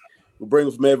bring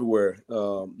them from everywhere,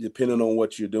 depending on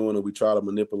what you're doing, and we try to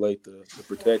manipulate the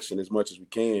protection as much as we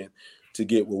can to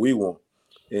get what we want.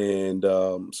 And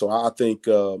so I think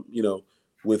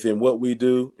within what we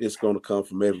do, it's going to come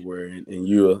from everywhere, and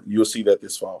you'll see that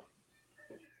this fall.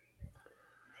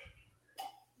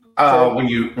 When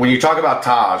you talk about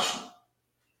Taj,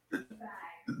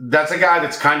 that's a guy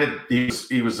that's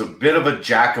he was a bit of a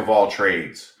jack of all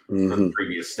trades for the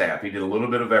previous staff. He did a little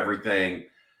bit of everything.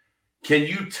 Can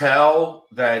you tell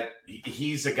that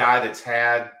he's a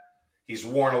guy he's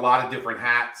worn a lot of different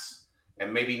hats,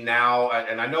 and maybe now,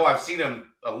 and I know I've seen him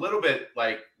a little bit,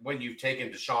 like when you've taken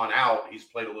Deshaun out, he's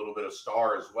played a little bit of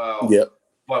star as well. Yep.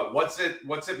 But what's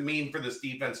it mean for this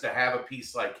defense to have a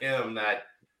piece like him that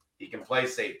he can play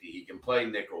safety, he can play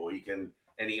nickel,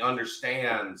 and he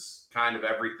understands kind of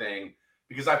everything?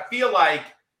 Because I feel like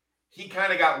he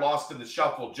kind of got lost in the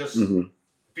shuffle just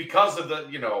because of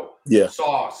the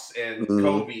Sauce and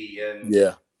Kobe and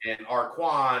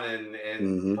Arquan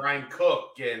and Brian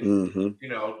Cook and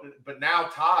but now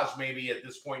Taj maybe at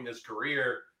this point in his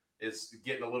career is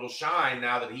getting a little shine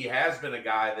now that he has been a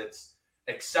guy that's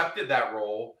accepted that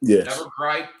role, never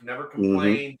griped, never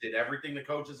complained, did everything the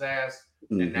coaches asked,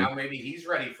 and now maybe he's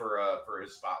ready for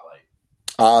his spotlight.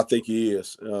 I think he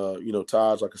is.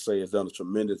 Taj, like I say, has done a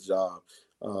tremendous job,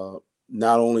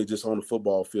 not only just on the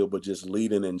football field, but just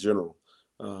leading in general.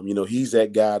 He's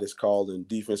that guy that's called in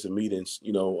defensive meetings,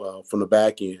 from the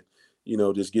back end.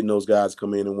 just getting those guys to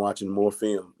come in and watching more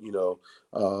film.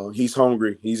 He's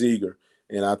hungry, he's eager,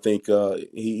 and I think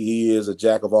he is a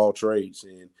jack of all trades,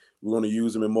 and we're going to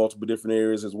use him in multiple different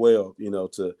areas as well,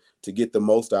 to get the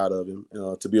most out of him,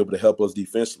 to be able to help us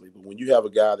defensively. But when you have a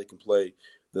guy that can play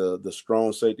the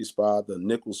strong safety spot, the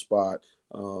nickel spot,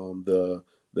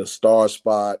 the star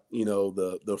spot,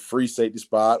 the free safety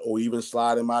spot, or even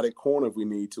slide him out at corner if we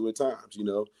need to at times,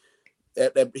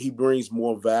 that he brings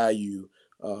more value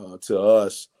to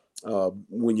us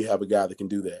when you have a guy that can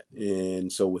do that.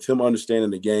 And so with him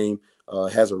understanding the game,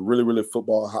 has a really, really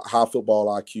high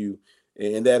football IQ,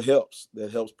 and that helps.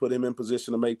 That helps put him in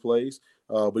position to make plays.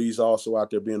 But he's also out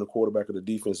there being a quarterback of the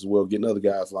defense as well, getting other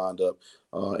guys lined up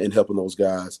and helping those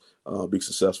guys be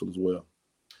successful as well.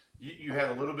 You had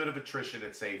a little bit of attrition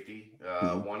at safety,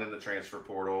 one in the transfer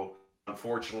portal.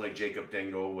 Unfortunately, Jacob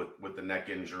Dingle with the neck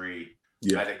injury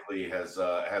medically has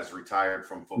retired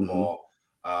from football.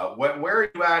 Where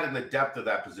are you at in the depth of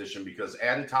that position? Because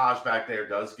adding Taj back there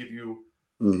does give you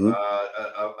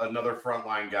another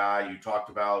frontline guy. You talked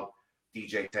about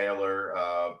DJ Taylor,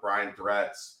 Brian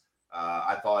Threats.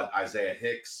 I thought Isaiah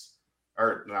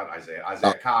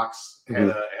Cox had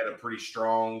a pretty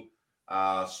strong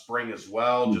spring as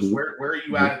well. Just where are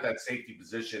you at that safety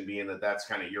position, being that's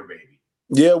kind of your baby?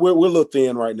 Yeah, we're a little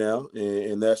thin right now,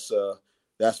 and that's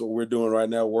what we're doing right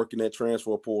now, working that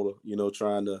transfer portal,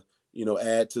 trying to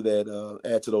add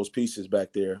to those pieces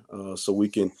back there, so we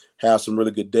can have some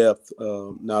really good depth,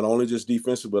 not only just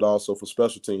defensive but also for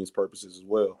special teams purposes as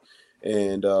well.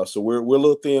 And so we're a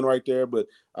little thin right there, but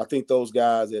I think those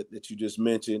guys that you just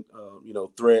mentioned,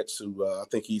 Threats, who I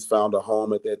think he's found a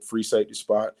home at that free safety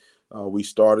spot. We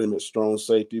started him at strong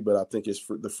safety, but I think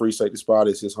the free safety spot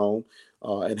is his home,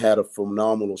 and had a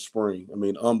phenomenal spring. I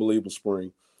mean, unbelievable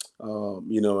spring.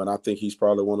 And I think he's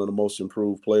probably one of the most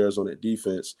improved players on that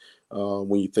defense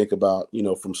when you think about,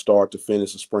 from start to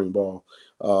finish of spring ball.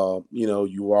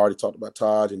 You already talked about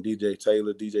Taj and DJ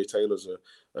Taylor. DJ Taylor's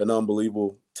an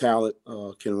unbelievable talent,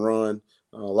 can run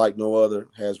like no other,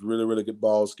 has really, really good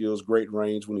ball skills, great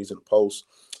range when he's in the post.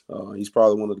 He's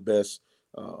probably one of the best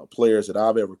players that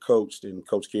I've ever coached, and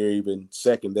Coach Carey even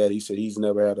second that. He said he's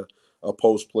never had a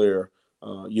post player,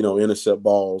 intercept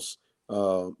balls,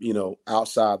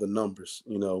 outside the numbers,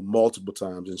 multiple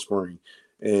times in spring.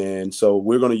 And so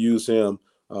we're going to use him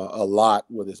a lot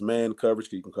with his man coverage.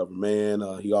 He can cover man.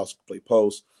 He also can play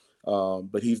post,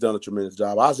 but he's done a tremendous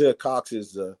job. Isaiah Cox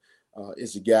is a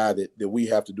guy that we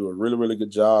have to do a really, really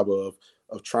good job of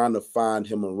trying to find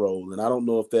him a role. And I don't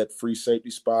know if that free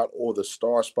safety spot or the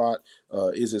star spot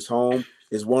is his home.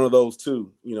 It's one of those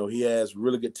two. He has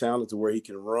really good talent to where he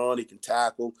can run, he can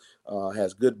tackle,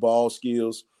 has good ball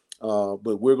skills.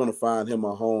 But we're going to find him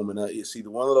a home, and it's either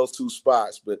one of those two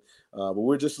spots. But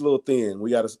we're just a little thin.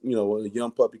 We got a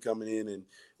young puppy coming in,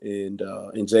 and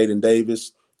Jaden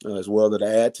Davis as well, that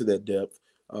add to that depth.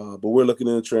 But we're looking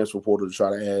in the transfer portal to try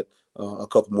to add a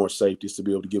couple more safeties to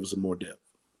be able to give us some more depth.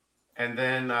 And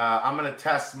then I'm going to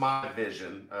test my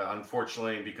vision.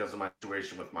 Unfortunately, because of my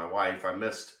situation with my wife, I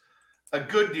missed a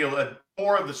good deal,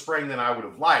 more of the spring than I would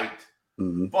have liked.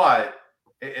 But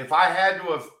if I had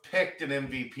to have picked an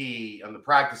MVP on the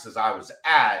practices I was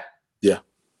at,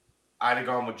 I'd have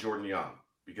gone with Jordan Young,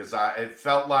 because it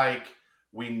felt like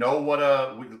we know what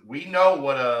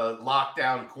a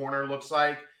lockdown corner looks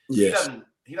like. Yes.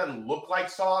 He doesn't look like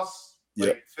Sauce,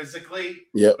 like physically,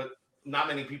 but not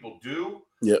many people do.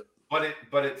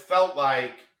 But it felt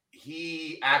like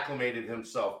he acclimated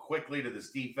himself quickly to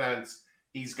this defense.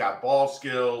 He's got ball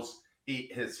skills.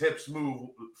 His hips move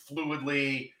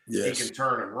fluidly. He can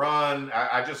turn and run.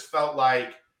 I just felt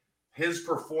like his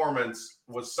performance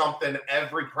was something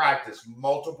every practice,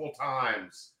 multiple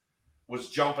times, was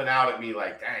jumping out at me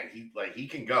like, dang, he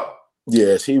can go.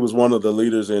 Yes, he was one of the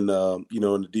leaders in in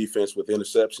the defense with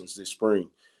interceptions this spring.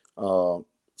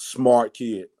 Smart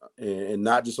kid, and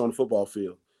not just on the football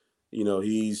field.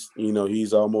 He's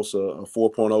almost a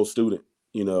 4.0 student,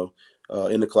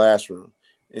 in the classroom.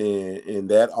 And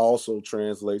that also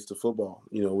translates to football.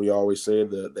 We always say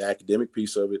the academic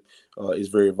piece of it is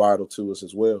very vital to us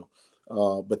as well.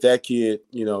 But that kid,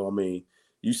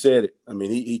 you said it.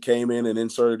 He came in and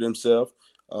inserted himself,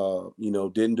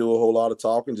 didn't do a whole lot of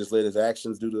talking, just let his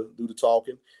actions do the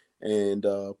talking, and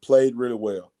played really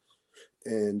well.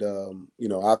 And,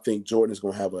 I think Jordan is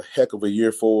going to have a heck of a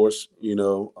year for us,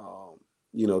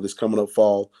 this coming up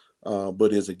fall.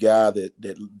 But is a guy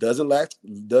that doesn't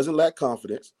lack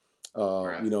confidence.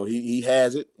 Right. He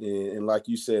has it, and like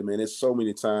you said, man, it's so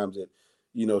many times that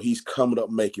he's coming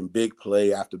up making big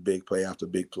play after big play after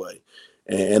big play,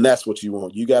 and that's what you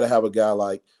want. You got to have a guy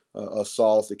like a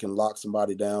sauce that can lock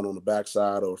somebody down on the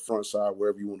backside or front side,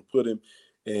 wherever you want to put him,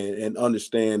 and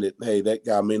understand that, hey, that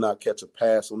guy may not catch a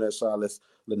pass on that side. Let's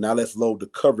load the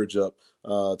coverage up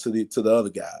to the other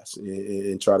guys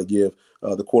and try to give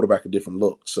the quarterback a different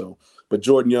look. So, but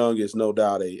Jordan Young is no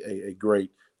doubt a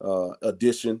great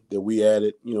addition that we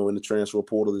added, in the transfer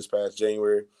portal this past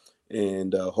January,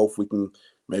 and hopefully we can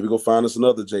maybe go find us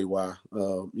another JY,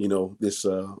 this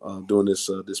during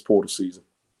this portal season.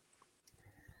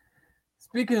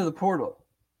 Speaking of the portal,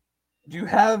 you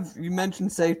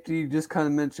mentioned safety, you just kind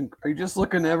of mentioned, are you just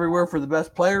looking everywhere for the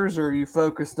best players, or are you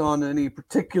focused on any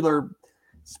particular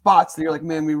spots that you're like,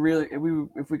 man,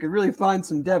 if we could really find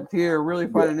some depth here, really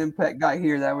find an impact guy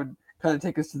here, that would kind of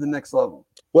take us to the next level?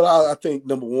 Well, I think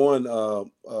number one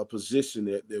position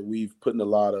that we've put in a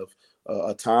lot of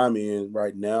time in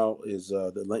right now is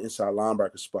the inside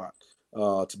linebacker spot.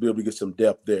 To be able to get some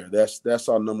depth there. That's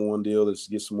our number one deal, is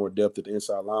to get some more depth at the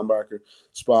inside linebacker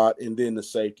spot. And then the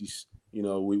safeties,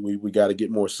 we got to get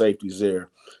more safeties there.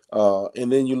 And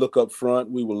then you look up front,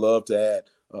 we would love to add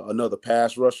another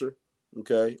pass rusher.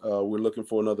 Okay. We're looking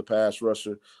for another pass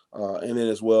rusher. And then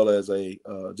as well as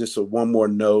just one more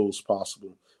nose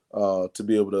possible to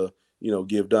be able to,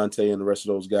 give Dante and the rest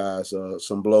of those guys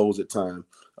some blows at time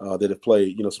that have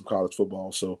played, some college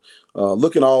football. So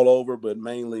looking all over, but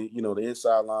mainly, the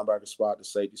inside linebacker spot, the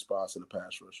safety spots, and the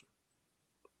pass rusher.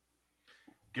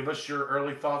 Give us your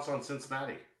early thoughts on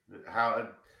Cincinnati. How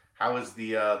has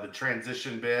the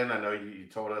transition been? I know you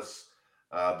told us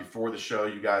before the show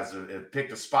you guys have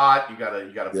picked a spot. You got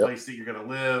a place that you're going to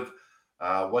live.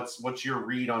 What's your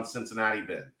read on Cincinnati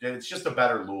been? It's just a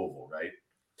better Louisville, right?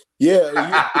 Yeah,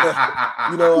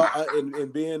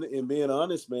 and being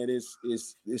honest, man,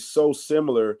 it's so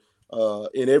similar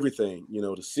in everything.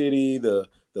 The city, the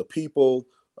people.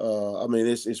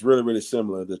 It's really, really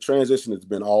similar. The transition has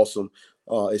been awesome,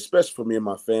 especially for me and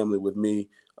my family. With me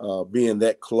being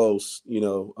that close,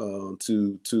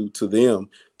 to them,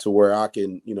 to where I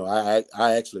can,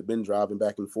 I actually been driving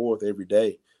back and forth every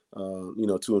day, to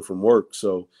and from work.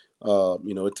 So.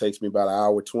 It takes me about an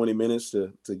hour, 20 minutes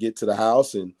to get to the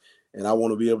house, and I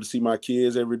want to be able to see my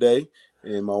kids every day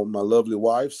and my lovely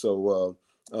wife. So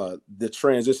the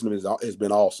transition has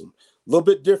been awesome. A little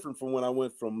bit different from when I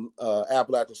went from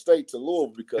Appalachian State to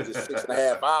Louisville, because it's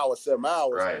 6.5 hours, 7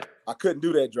 hours. Right. I couldn't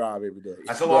do that drive every day.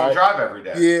 That's a long drive every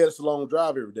day. Yeah, it's a long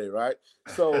drive every day, right?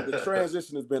 So the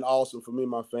transition has been awesome for me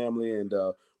and my family, and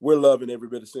we're loving every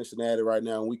bit of Cincinnati right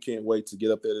now, and we can't wait to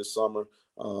get up there this summer,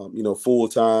 full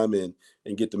time and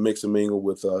get to mix and mingle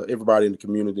with everybody in the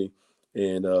community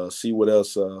and see what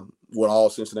else, what all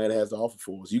Cincinnati has to offer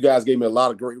for us. You guys gave me a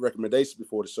lot of great recommendations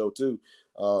before the show too,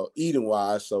 eating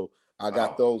wise. So I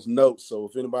got those notes. So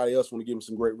if anybody else want to give me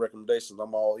some great recommendations,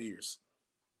 I'm all ears.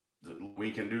 We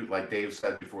can do, like Dave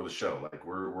said before the show, like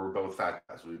we're both fat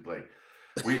guys.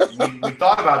 We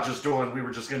thought about we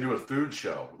were just going to do a food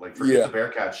show. Like the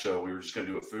Bearcats show, we were just going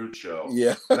to do a food show.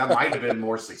 Yeah. That might have been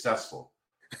more successful.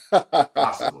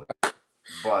 Possibly.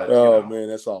 But man,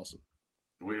 that's awesome.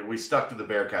 We stuck to the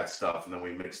Bearcat stuff, and then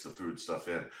we mixed the food stuff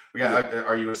in.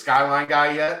 Are you a Skyline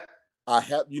guy yet? I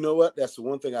have. You know what? That's the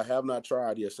one thing I have not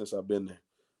tried yet since I've been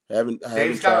there.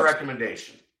 Dave's got a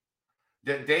recommendation.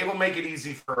 Dave will make it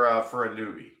easy for a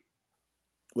newbie.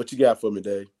 What you got for me,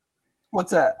 Dave?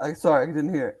 What's that? Sorry, I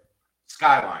didn't hear it.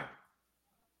 Skyline.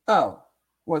 Oh,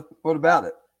 what about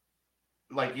it?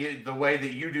 Like the way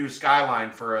that you do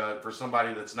Skyline for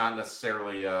somebody that's not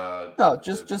necessarily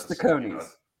just the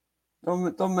conies.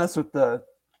 Don't mess with the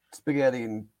spaghetti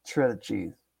and shredded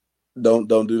cheese. Don't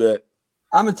do that.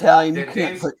 I'm Italian.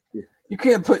 You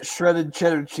can't put shredded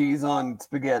cheddar cheese on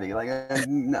spaghetti. Like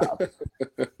no.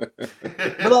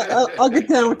 But I'll get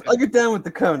down with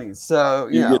the conies. So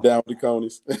you get down with the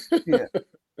conies. Yeah.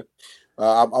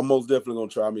 I'm most definitely gonna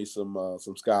try me some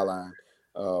Skyline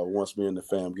once me and the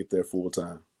fam get there full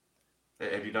time.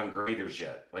 Have you done graders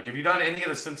yet? Like, have you done any of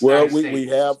the Cincinnati?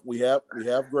 Well, we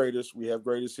have graders. We have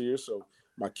graders here. So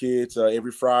my kids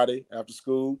every Friday after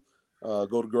school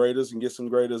go to Graders and get some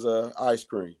Graders ice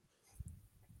cream.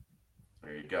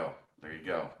 There you go.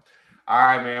 All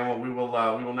right, man. Well, we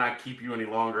will not keep you any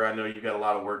longer. I know you got a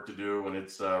lot of work to do, and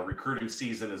it's recruiting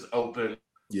season is open.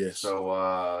 Yes.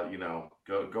 So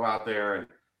go out there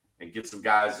and get some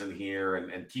guys in here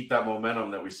and keep that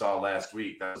momentum that we saw last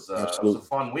week. That was a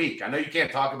fun week. I know you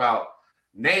can't talk about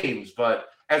names, but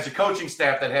as a coaching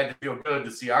staff, that had to feel good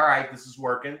to see, all right, this is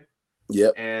working.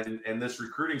 Yep. And this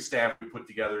recruiting staff we put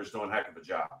together is doing a heck of a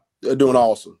job. They're doing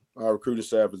awesome. Our recruiting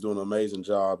staff is doing an amazing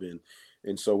job,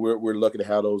 and so we're lucky to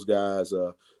have those guys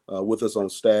with us on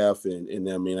staff, and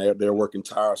I mean they're working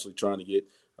tirelessly trying to get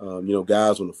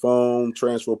guys on the phone,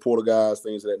 transfer portal guys,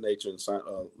 things of that nature, and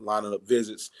lining up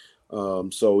visits. So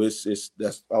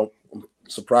I'm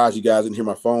surprised you guys didn't hear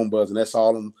my phone buzzing. That's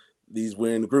all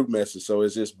we're in the group message. So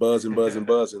it's just buzzing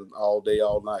all day,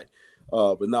 all night.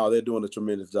 But no, they're doing a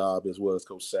tremendous job as well as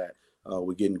Coach Sack.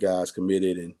 We're getting guys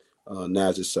committed, and now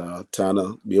it's just trying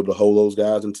to be able to hold those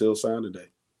guys until signing day.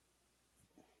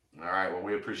 All right. Well,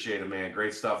 we appreciate it, man.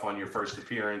 Great stuff on your first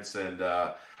appearance. And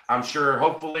I'm sure,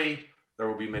 hopefully, there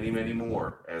will be many, many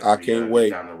more as I can't wait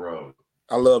down the road.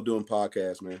 I love doing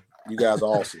podcasts, man. You guys are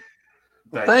awesome.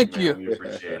 Thank you. We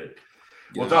appreciate it.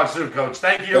 We'll talk soon, Coach.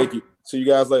 Thank you. Thank you. See you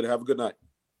guys later. Have a good night.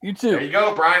 You too. There you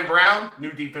go. Bryan Brown,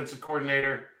 new defensive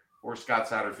coordinator for Scott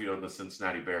Satterfield and the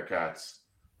Cincinnati Bearcats.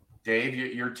 Dave,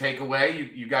 your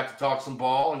takeaway, you got to talk some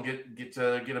ball and get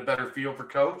a better feel for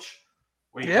Coach.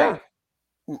 What do you think?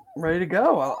 Ready to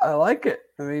go. I like it.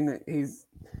 I mean,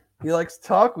 he likes to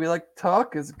talk. We like to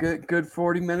talk. It's good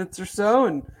 40 minutes or so,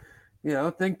 and I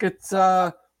think it's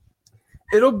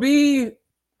it'll be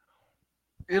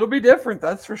different.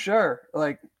 That's for sure.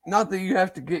 Like, not that you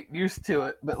have to get used to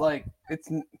it, but like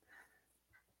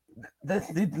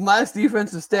the last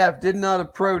defensive staff did not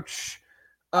approach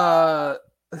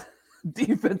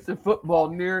defensive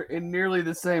football in nearly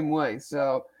the same way.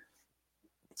 So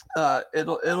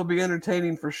it'll be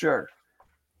entertaining for sure.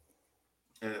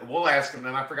 We'll ask him,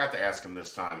 and I forgot to ask him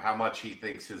this time, how much he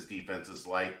thinks his defense is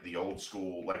like the old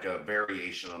school, like a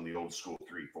variation on the old school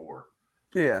 3-4.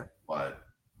 Yeah. But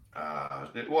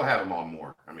we'll have him on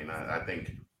more. I mean, I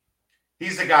think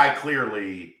he's a guy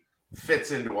clearly fits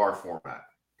into our format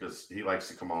because he likes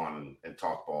to come on and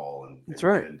talk ball and that's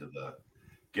right.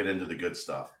 Get into the good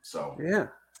stuff. So yeah.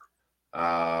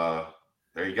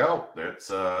 There you go. It's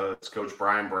Coach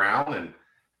Bryan Brown, and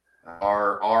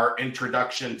our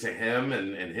introduction to him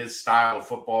and his style of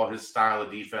football, his style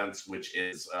of defense, which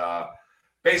is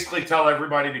basically tell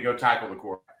everybody to go tackle the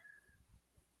quarterback.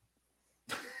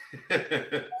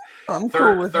 I'm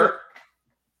cool with it.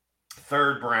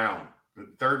 Third Brown.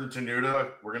 Third and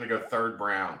Tenuta. We're going to go third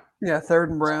Brown. Yeah, third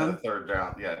and Brown. Instead of third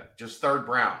down. Yeah, just third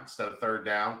Brown. Instead of third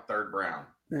down, third Brown.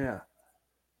 Yeah.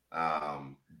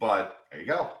 But there you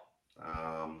go.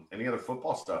 Any other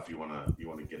football stuff you want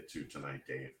to get to tonight,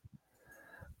 Dave?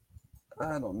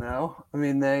 I don't know. I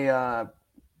mean, I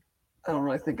don't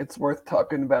really think it's worth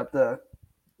talking about the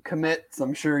commits.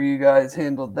 I'm sure you guys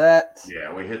handled that.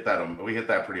 Yeah, we hit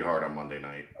that pretty hard on Monday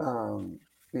night.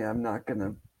 Yeah, I'm not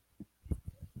gonna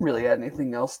really add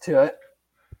anything else to it.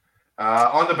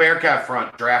 On the Bearcat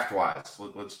front, draft wise,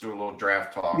 let's do a little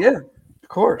draft talk. Yeah, of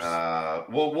course.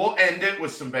 We'll end it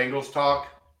with some Bengals talk.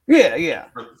 Yeah.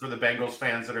 For the Bengals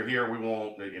fans that are here, we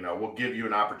won't. We'll give you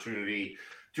an opportunity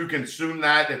to consume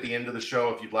that at the end of the show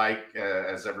if you'd like.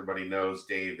 As everybody knows,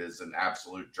 Dave is an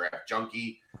absolute draft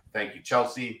junkie. Thank you,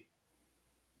 Chelsea,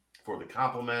 for the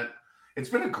compliment. It's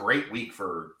been a great week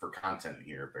for content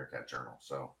here at Bearcat Journal.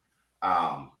 So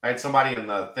I had somebody in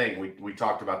the thing. We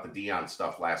talked about the Deion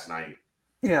stuff last night.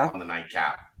 Yeah. On the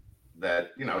nightcap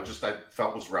that just I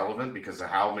felt was relevant because of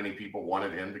how many people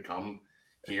wanted him to come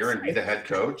here and be the head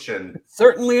coach. And it's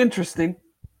certainly interesting.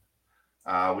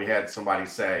 We had somebody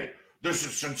say, "This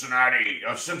is Cincinnati,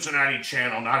 a Cincinnati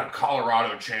channel, not a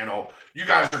Colorado channel. You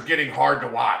guys are getting hard to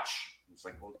watch." It's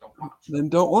like, well, don't watch. Then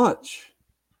don't watch.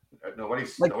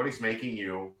 Nobody's making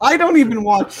you. I don't even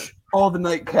watch all the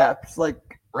nightcaps.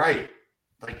 Right.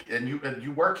 And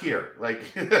you work here.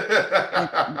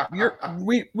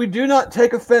 We do not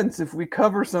take offense if we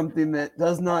cover something that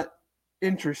does not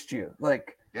interest you.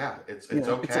 Yeah, it's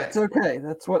okay. It's okay.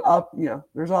 That's what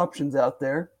there's options out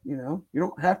there. You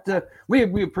don't have to.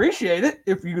 We appreciate it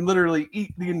if you can literally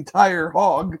eat the entire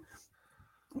hog.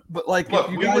 But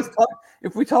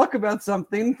if we talk about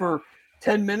something for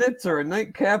 10 minutes or a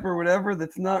nightcap or whatever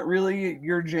that's not really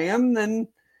your jam, then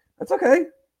that's okay.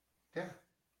 Yeah.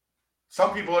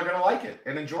 Some people are going to like it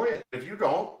and enjoy it. If you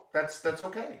don't, that's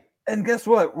okay. And guess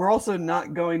what? We're also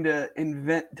not going to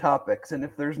invent topics. And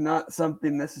if there's not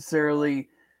something necessarily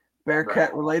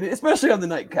Bearcat related, especially on the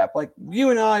nightcap, like you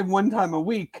and I, one time a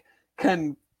week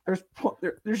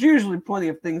there's usually plenty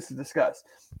of things to discuss.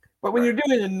 But when you're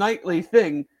doing a nightly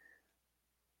thing,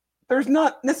 there's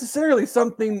not necessarily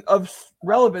something of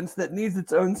relevance that needs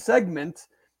its own segment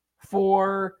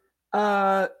for,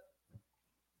 every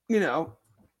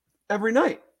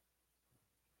night.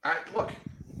 Look,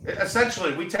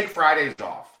 essentially, we take Fridays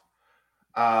off.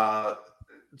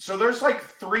 So there's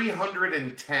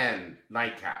 310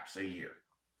 nightcaps a year,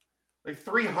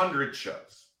 300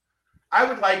 shows. I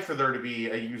would like for there to be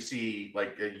a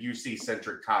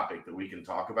UC-centric topic that we can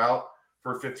talk about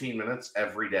for 15 minutes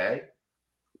every day.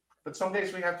 But some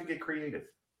days we have to get creative.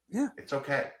 Yeah. It's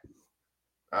okay.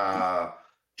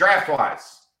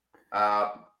 Draft-wise,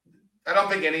 I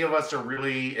don't think any of us are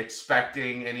really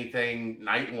expecting anything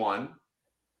night one.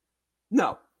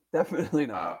 No, definitely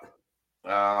not.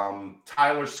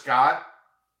 Tyler Scott,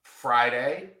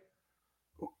 Friday.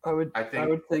 I would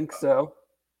think so.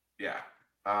 Yeah.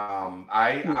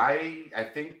 I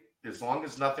think as long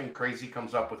as nothing crazy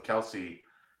comes up with Kelsey,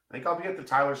 I think I'll be at the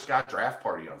Tyler Scott draft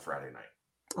party on Friday night.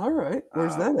 All right.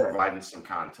 Where's that at? Providing some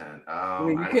content.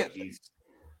 You can't.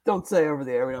 Don't say over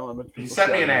the air. We don't want to. He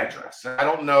sent me an address. I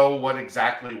don't know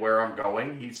where I'm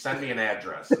going. He sent me an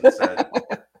address and said,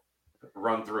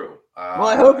 "Run through." Well,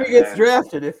 I hope he gets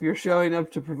drafted if you're showing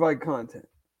up to provide content.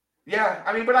 Yeah,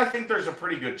 I mean, but I think there's a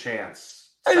pretty good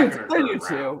chance. I do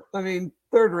too. I mean,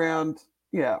 third round,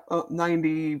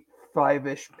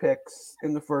 95-ish picks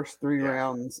in the first 3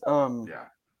 rounds. Well,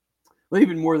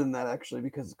 even more than that actually,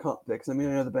 because of comp picks. I mean,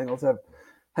 I know the Bengals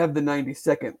have the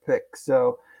 92nd pick,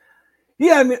 so.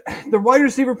 Yeah, I mean, the wide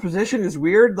receiver position is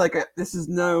weird. Like, this is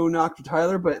no knock to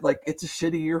Tyler, but, like, it's a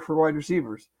shitty year for wide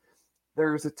receivers.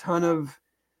 There's a ton of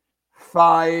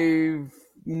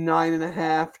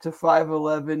 5'9.5" to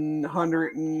 5'11",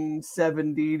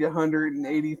 170 to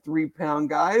 183-pound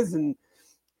guys, and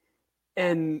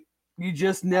you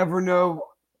just never know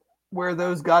where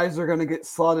those guys are going to get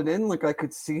slotted in. Like, I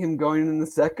could see him going in the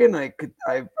second. I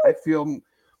feel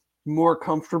more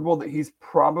comfortable that he's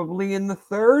probably in the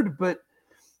third, but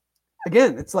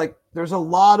again, it's like there's a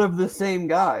lot of the same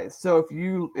guys. So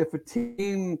if a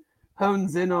team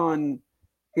hones in on,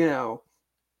 who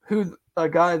a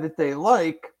guy that they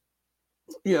like,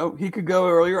 he could go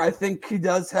earlier. I think he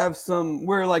does have some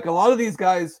where like a lot of these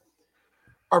guys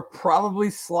are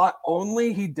probably slot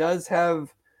only. He does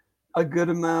have a good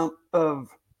amount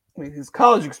of, his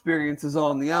college experience is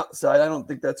on the outside. I don't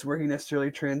think that's where he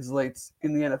necessarily translates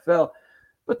in the NFL.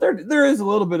 But there is a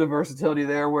little bit of versatility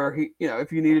there where he,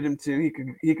 if you needed him to,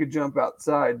 he could jump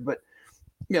outside. But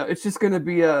it's just going to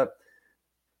be like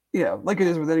it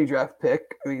is with any draft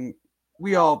pick. I mean,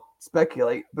 we all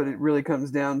speculate, but it really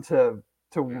comes down to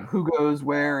who goes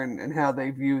where and how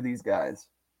they view these guys.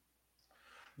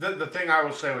 The thing I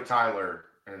will say with Tyler,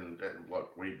 and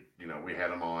look, we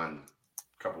had him on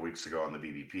a couple weeks ago on the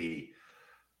BBP.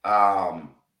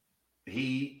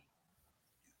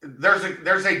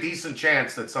 There's a decent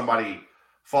chance that somebody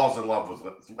falls in love with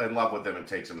him and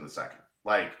takes him in the second.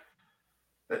 Like,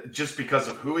 just because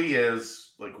of who he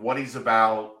is, like what he's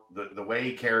about, the way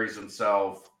he carries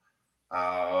himself,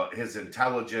 his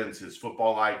intelligence, his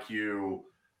football IQ,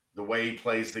 the way he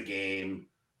plays the game.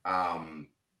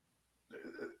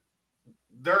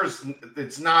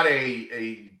 It's not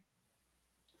a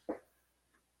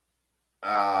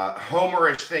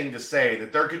homerish thing to say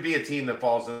that there could be a team that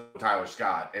falls in Tyler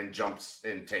Scott and jumps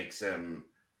and takes him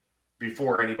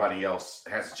before anybody else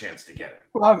has a chance to get him.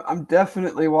 Well, I'm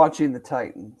definitely watching the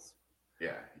Titans.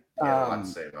 Yeah, a lot to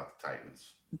say about the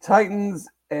Titans. The Titans,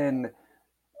 and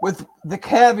with the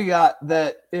caveat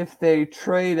that if they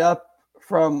trade up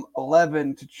from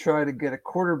 11 to try to get a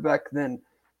quarterback, then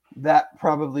that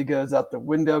probably goes out the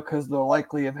window because they'll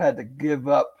likely have had to give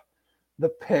up the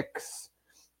picks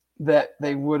that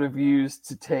they would have used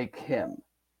to take him.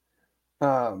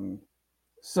 But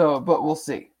we'll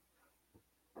see.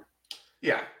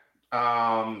 Yeah.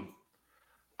 Ivan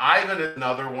is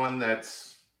another one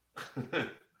that's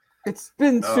it's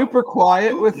been super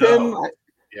quiet with him.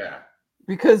 Yeah.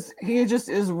 Because he just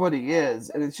is what he is,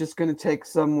 and it's just going to take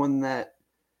someone that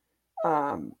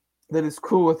is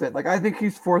cool with it. Like, I think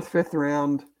he's 4th, 5th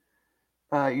round.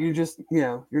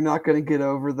 You're not going to get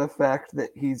over the fact that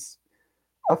he's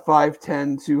a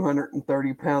 5'10",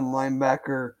 230-pound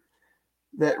linebacker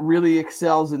that really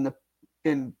excels in the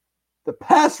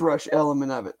pass rush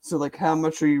element of it. So, like, how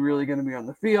much are you really going to be on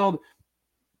the field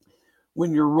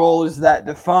when your role is that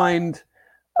defined,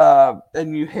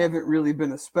 and you haven't really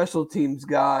been a special teams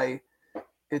guy?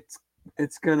 It's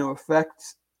going to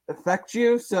affect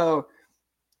you. So,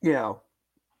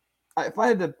 if I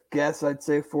had to guess, I'd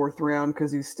say 4th round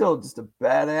because he's still just a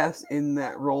badass in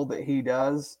that role that he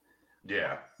does.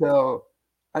 Yeah. So,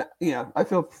 I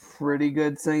feel pretty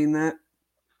good saying that.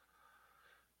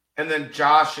 And then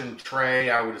Josh and Trey,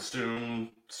 I would assume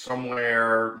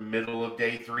somewhere middle of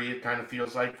day 3, it kind of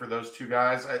feels like for those two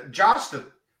guys. Josh,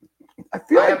 I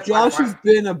feel like Josh has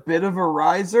been a bit of a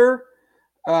riser.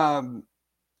 But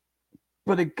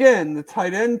again, the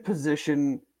tight end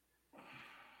position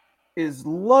is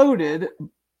loaded,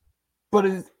 but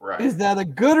is that a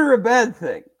good or a bad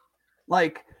thing?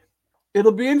 Like,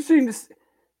 it'll be interesting to see.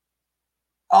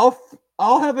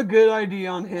 I'll have a good idea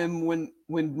on him when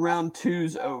round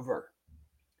 2's over.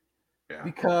 Yeah.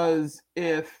 Because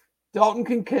if Dalton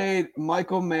Kincaid,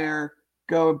 Michael Mayer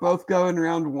both go in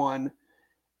round 1,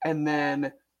 and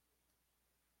then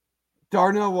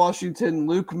Darnell Washington,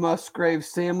 Luke Musgrave,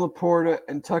 Sam Laporta,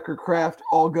 and Tucker Kraft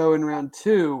all go in round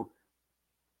 2.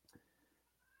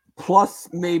 Plus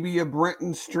maybe a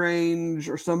Brenton Strange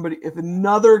or somebody. If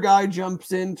another guy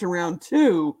jumps into round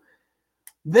 2,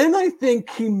 then I think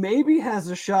he maybe has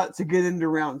a shot to get into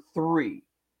round 3.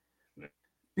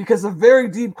 Because a very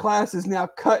deep class is now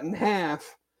cut in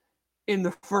half in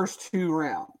the first 2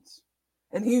 rounds.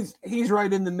 And he's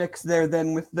right in the mix there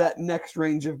then with that next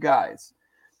range of guys.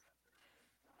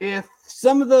 If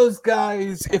some of those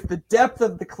guys, if the depth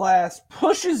of the class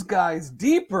pushes guys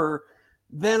deeper,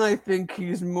 then I think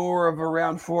he's more of a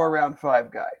round 4, round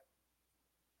 5 guy.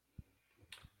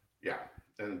 Yeah.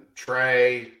 And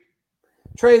Trey's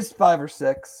 5 or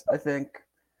 6, I think.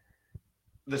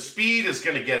 The speed is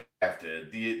going to get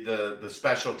drafted. The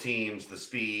special teams, the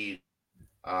speed,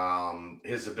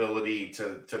 his ability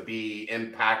to be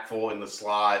impactful in the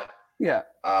slot. Yeah.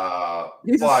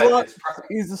 He's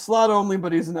a slot only,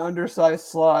 but he's an undersized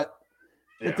slot.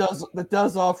 Yeah. That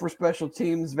does offer special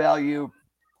teams value.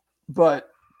 But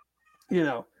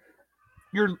if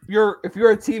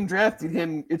you're a team drafting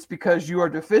him, it's because you are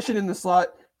deficient in the slot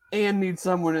and need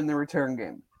someone in the return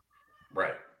game.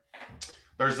 Right.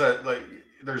 There's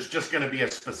just going to be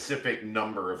a specific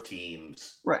number of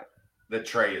teams, right, that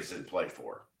Trey is in play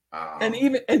for.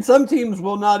 And some teams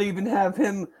will not even have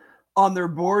him on their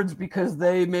boards because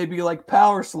they may be like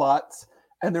power slots,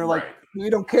 and they're like, we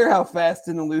don't care how fast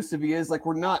and elusive he is. Like,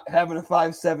 we're not having a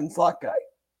 5'7" slot guy.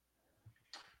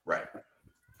 Right.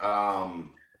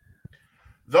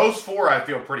 Those 4 I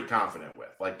feel pretty confident with.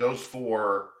 Like, those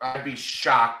 4, I'd be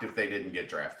shocked if they didn't get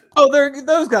drafted. Oh,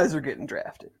 those guys are getting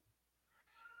drafted.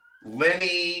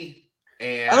 Lenny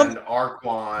and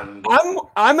Arquan. I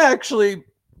think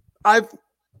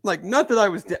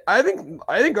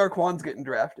Arquan's getting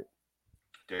drafted.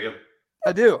 Do you?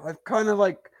 I do. I've kind of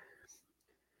I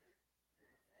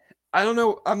don't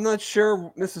know. I'm not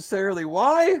sure necessarily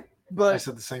why, but I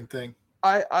said the same thing.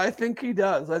 I think he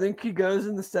does. I think he goes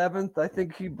in the 7th. I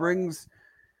think he brings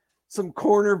some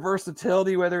corner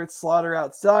versatility, whether it's slot or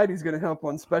outside. He's going to help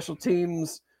on special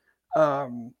teams. I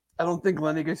don't think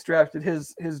Lenny gets drafted.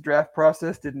 His draft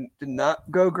process did not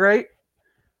go great.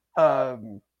 But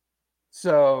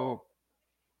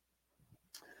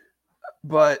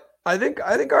I think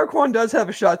Arquan does have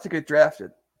a shot to get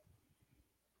drafted.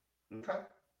 Okay.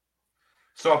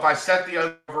 So if I set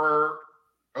the over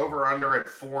under at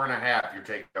 4.5, you're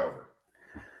taking over.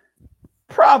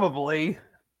 Probably.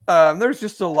 There's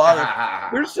just a lot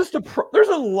of there's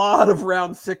a lot of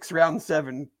round 6, round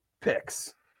 7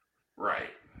 picks.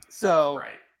 Right. So,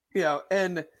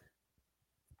 and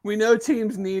we know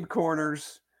teams need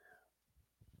corners.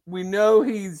 We know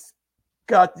he's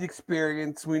got the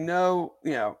experience. We know,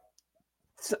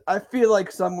 I feel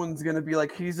like someone's going to be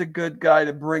like, he's a good guy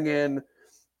to bring maybe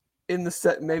in the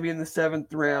 7th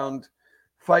round,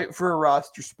 fight for a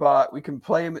roster spot. We can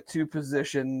play him at 2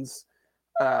 positions.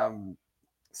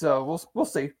 So we'll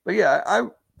see. But yeah,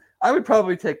 I would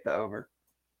probably take the over.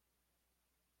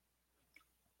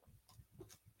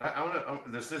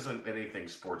 This isn't anything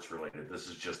sports related. This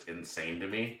is just insane to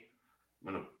me.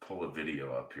 I'm going to pull a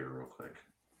video up here real quick.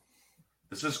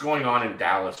 This is going on in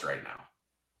Dallas right now.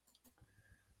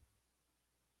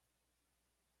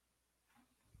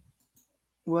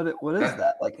 What is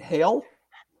that? Like hail?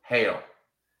 Hail.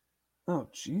 Oh,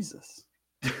 Jesus.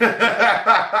 Look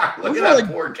at that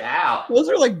poor cow. Those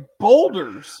are like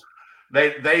boulders.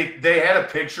 They had a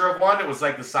picture of one. It was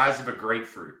like the size of a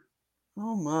grapefruit.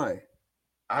 Oh, my.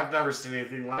 I've never seen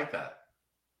anything like that.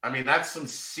 I mean, that's some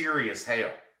serious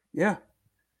hail. Yeah.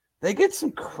 They get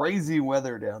some crazy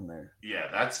weather down there. Yeah,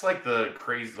 that's like the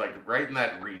crazy, like right in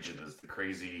that region is the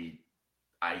crazy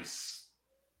ice,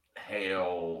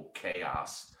 hail,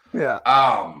 chaos. Yeah.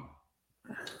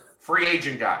 Free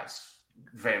agent guys.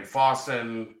 Van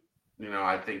Fossen,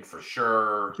 I think for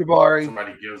sure. Jabari.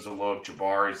 Somebody gives a look.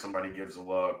 Jabari, somebody gives a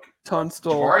look.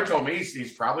 Tunstall. Jabari told me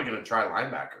he's probably going to try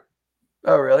linebacker.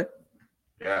 Oh, really?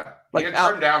 Yeah. He had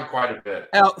turned down quite a bit.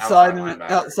 Outside in the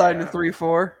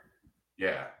 3-4.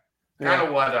 Yeah. Kind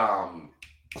of what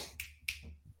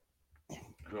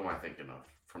who am I thinking of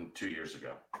from 2 years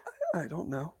ago? I don't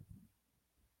know.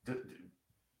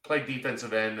 Played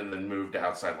defensive end and then moved to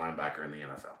outside linebacker in the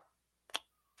NFL.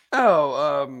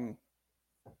 Oh,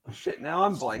 shit, now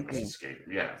I'm blanking.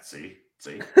 Yeah, see?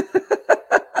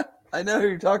 I know who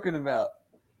you're talking about.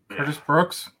 Curtis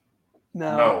Brooks?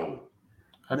 No.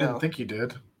 I didn't think he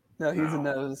did. No, he's a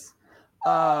nose.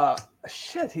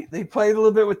 Shit, they played a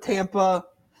little bit with Tampa.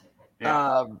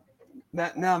 Yeah.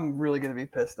 now I'm really going to be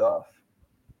pissed off.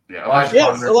 Yeah,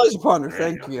 Elijah Ponder.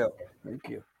 Thank you.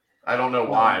 I don't know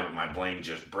why, but my brain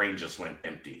just went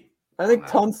empty. I think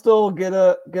Tunstall will get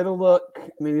a look. I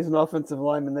mean, he's an offensive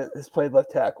lineman that has played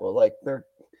left tackle. Like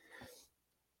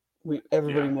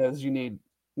everybody knows you need,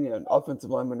 offensive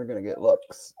linemen are going to get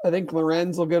looks. I think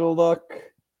Lorenz will get a look.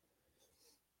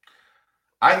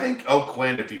 I think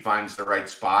O'Quinn, if he finds the right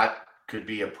spot, could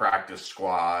be a practice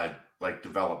squad, like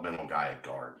developmental guy at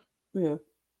guard. Yeah.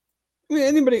 I mean,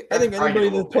 anybody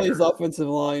that plays offensive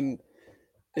line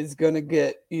is going to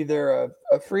get either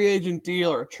a free agent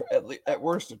deal or at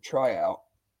worst a tryout.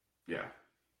 Yeah.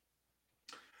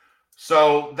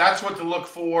 So that's what to look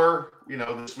for,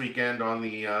 this weekend on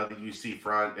the UC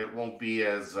front. It won't be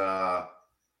as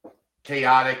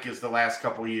chaotic as the last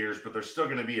couple of years, but there's still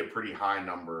going to be a pretty high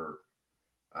number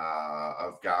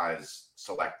of guys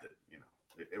selected.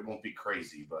 It won't be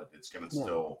crazy, but it's going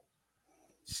to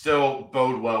still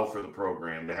bode well for the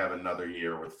program to have another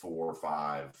year with 4 or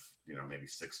 5, maybe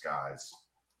 6 guys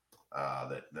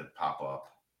that pop up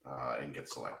and get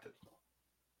selected.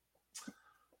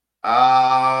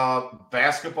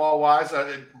 Basketball wise,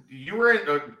 you were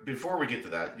in before we get to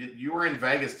that. You were in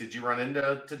Vegas. Did you run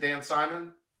into Dan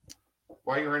Simon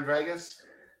while you were in Vegas?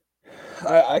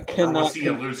 I cannot. Or was he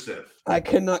elusive? I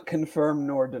cannot confirm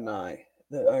nor deny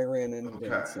that I ran into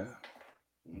Dan Simon.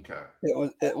 Okay.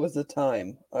 It was a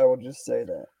time. I will just say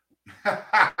that.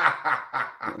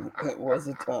 It was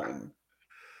a time.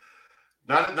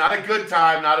 Not a good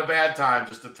time, not a bad time,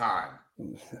 just a time.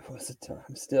 It was a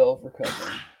time. Still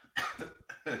recovering.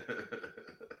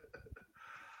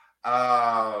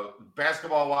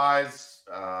 Basketball wise,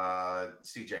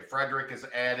 CJ Fredrick is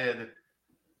added.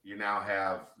 You now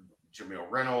have Jamil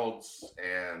Reynolds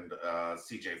and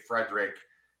CJ Fredrick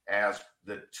as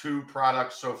the 2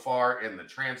 products so far in the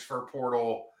transfer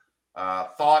portal.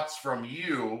 Thoughts from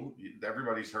you?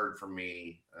 Everybody's heard from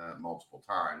me multiple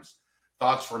times.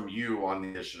 Thoughts from you on the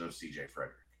addition of CJ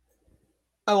Fredrick?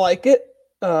 I like it.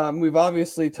 We've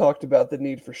obviously talked about the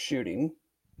need for shooting.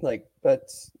 Like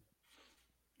that's,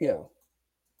 the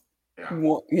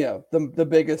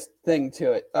biggest thing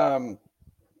to it. I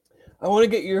want to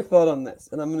get your thought on this,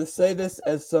 and I'm going to say this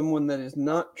as someone that is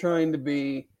not trying to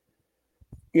be,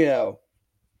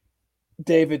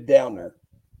 David Downer.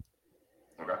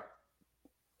 Okay.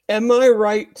 Am I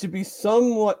right to be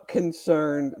somewhat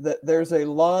concerned that there's a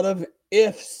lot of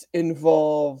ifs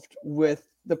involved with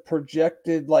the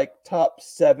projected top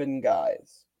 7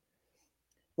 guys?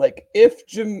 Like if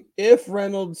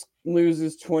Reynolds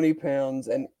loses 20 pounds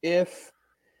and if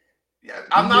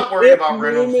I'm not worried about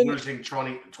Reynolds losing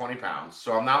 20 pounds,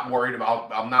 so I'm not worried about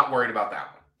that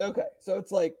one. Okay, so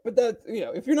it's but that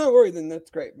if you're not worried, then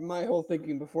that's great. My whole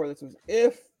thinking before this was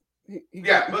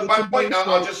but my point,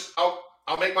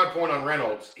 I'll make my point on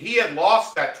Reynolds. He had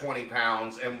lost that 20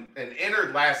 pounds and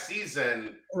entered last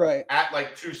season right at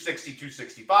 260,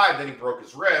 265. Then he broke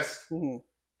his wrist,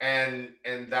 and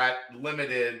that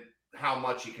limited how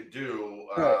much he could do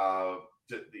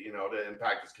to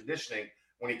impact his conditioning.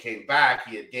 When he came back,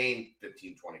 he had gained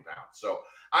 15, 20 pounds. So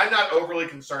I'm not overly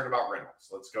concerned about Reynolds.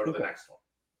 Let's go to the next one.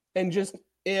 And just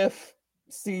if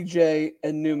CJ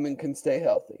and Newman can stay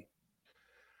healthy.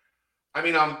 I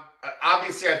mean,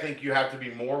 obviously I think you have to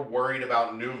be more worried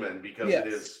about Newman because it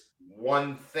is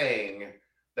one thing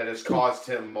that has caused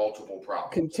him multiple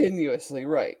problems. Continuously,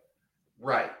 right.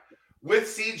 Right. With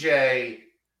CJ,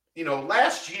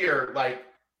 last year,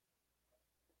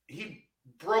 he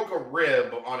broke a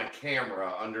rib on a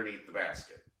camera underneath the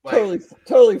basket.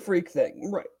 Totally freak thing.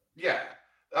 Right. Yeah.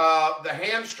 The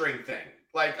hamstring thing.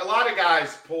 A lot of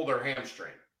guys pull their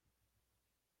hamstring.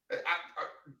 Am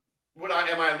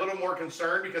I a little more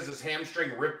concerned because his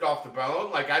hamstring ripped off the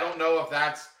bone? I don't know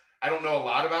a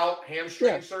lot about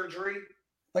hamstring surgery.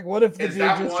 What if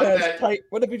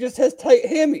what if he just has tight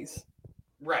hammies?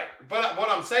 Right. But what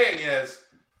I'm saying is,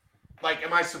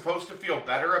 am I supposed to feel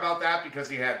better about that because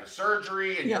he had the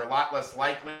surgery and you're a lot less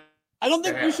likely? I don't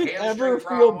think we should ever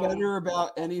feel better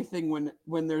about anything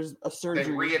when there's a surgery.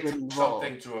 They reattach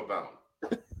something to a bone.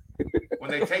 When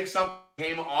they take something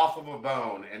came off of a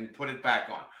bone and put it back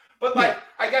on. But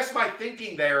I guess my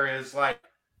thinking there is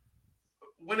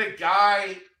when a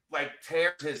guy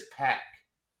tears his pec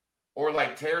or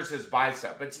tears his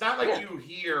bicep, it's not you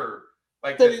hear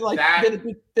that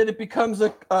it becomes a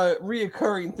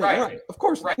reoccurring thing. Right. Of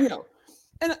course, right.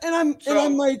 And I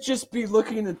might just be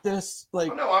looking at this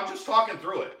no, I'm just talking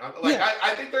through it.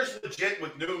 I think there's legit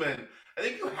with Newman. I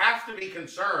think you have to be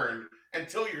concerned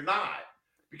until you're not,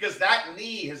 because that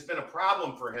knee has been a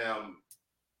problem for him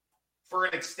for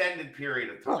an extended period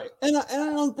of time. Right. And I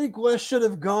don't think West should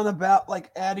have gone about like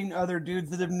adding other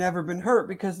dudes that have never been hurt,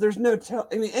 because there's no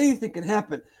I mean, anything can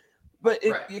happen, but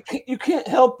you can't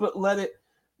help but let it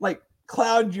like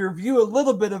cloud your view a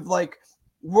little bit of like,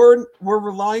 we're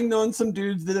relying on some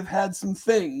dudes that have had some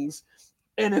things.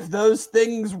 And if those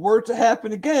things were to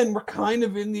happen again, we're kind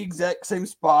of in the exact same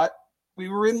spot we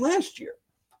were in last year.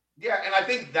 Yeah, and I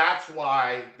think that's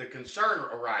why the concern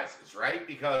arises, right?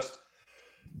 Because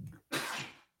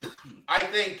I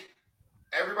think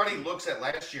everybody looks at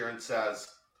last year and says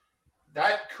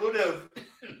that could have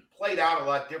played out a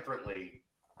lot differently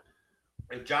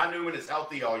if John Newman is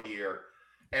healthy all year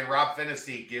and Rob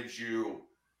Finney gives you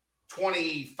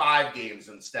 25 games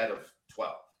instead of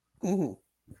 12. Mm-hmm.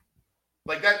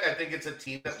 Like that, I think it's a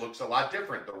team that looks a lot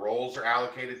different. The roles are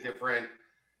allocated different.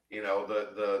 You know,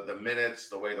 the minutes,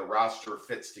 the way the roster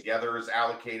fits together is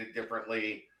allocated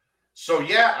differently. So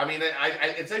yeah, I mean,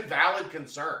 it's a valid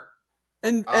concern.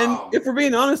 And if we're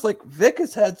being honest, like Vic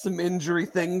has had some injury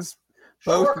things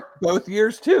both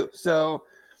years too. So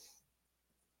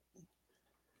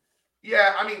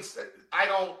yeah, I mean,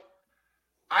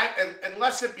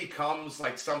 unless it becomes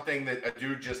like something that a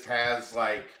dude just has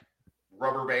like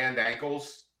rubber band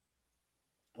ankles,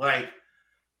 like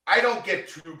I don't get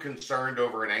too concerned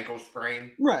over an ankle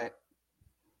sprain. Right.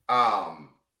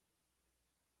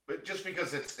 But just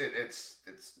because it's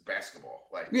basketball,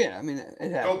 like yeah, I mean,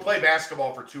 it happens. Go play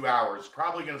basketball for 2 hours,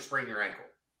 probably going to sprain your ankle.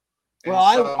 Well,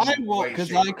 I won't,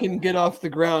 because I can get off the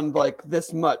ground like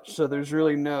this much, so there's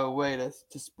really no way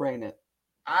to sprain it.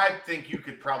 I think you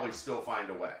could probably still find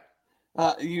a way.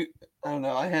 I don't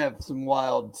know. I have some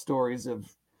wild stories of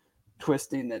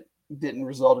twisting that didn't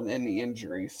result in any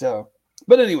injury. So,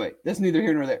 but anyway, that's neither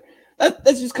here nor there.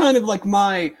 That's just kind of like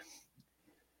my,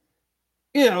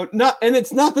 and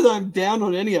it's not that I'm down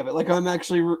on any of it. Like I'm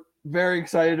actually very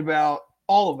excited about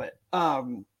all of it.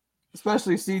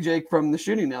 Especially CJ from the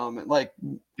shooting element. Like,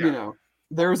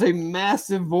 there's a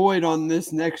massive void on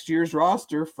this next year's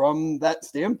roster from that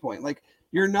standpoint. Like,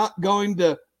 you're not going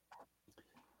to,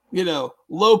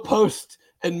 low post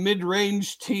and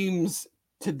mid-range teams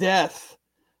to death.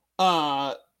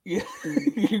 You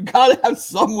got to have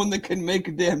someone that can make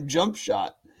a damn jump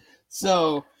shot.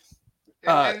 So,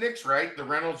 and Nick's right. The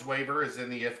Reynolds waiver is in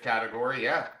the if category.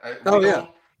 Yeah.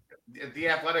 The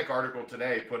Athletic article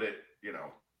today put it,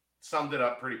 summed it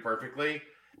up pretty perfectly.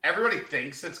 Everybody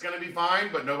thinks it's going to be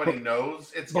fine, but nobody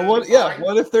knows it's going to be fine.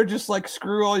 What if they're just like,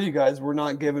 screw all you guys, we're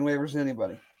not giving waivers to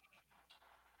anybody?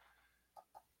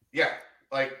 Yeah,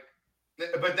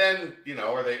 but then,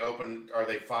 are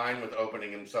they fine with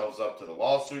opening themselves up to the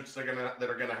lawsuits that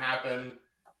are going to happen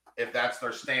if that's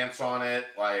their stance on it?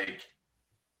 Like,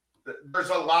 there's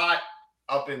a lot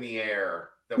up in the air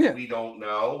that we don't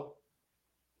know.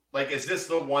 Like, is this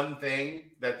the one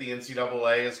thing that the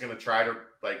NCAA is going to try to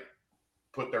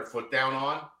put their foot down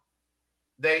on?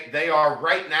 They are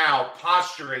right now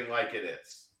posturing like it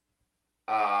is.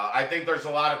 I think there's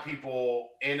a lot of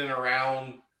people in and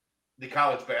around the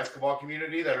college basketball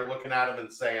community that are looking at them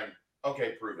and saying,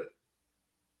 okay, prove it.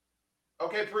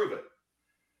 Okay, prove it.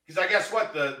 Because I guess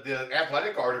what? The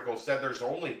Athletic article said there's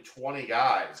only 20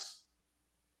 guys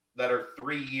that are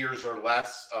 3 years or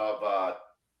less of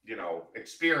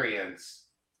experience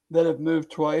that have moved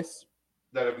twice.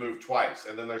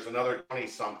 And then there's another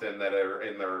 20-something that are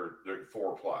in their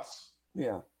 4+.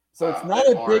 Yeah. So it's not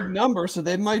a big number, so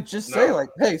they might just say like,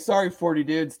 hey, sorry, 40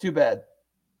 dudes, too bad.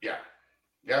 Yeah.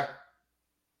 Yeah.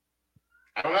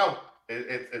 I don't know.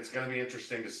 It's going to be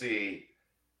interesting to see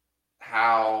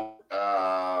how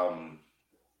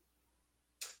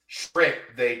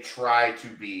strict they try to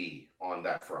be on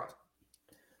that front.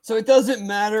 So it doesn't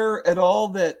matter at all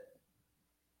that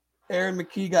Aaron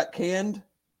McKee got canned?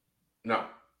 No.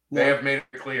 They have made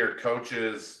it clear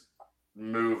coaches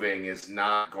moving is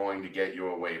not going to get you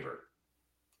a waiver.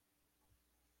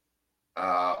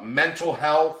 Mental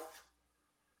health,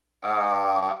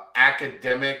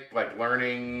 academic, like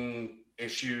learning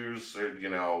issues,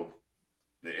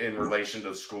 in relation to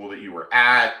the school that you were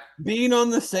at. Being on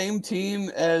the same team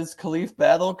as Khalif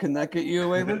Battle, can that get you a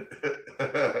waiver?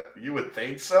 You would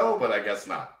think so, but I guess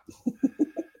not.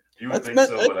 You would think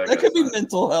so, but I guess that could be not.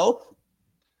 Mental health.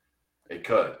 It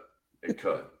could.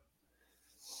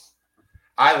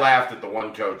 I laughed at the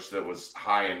one coach that was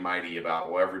high and mighty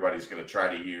about, well, everybody's going to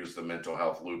try to use the mental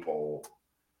health loophole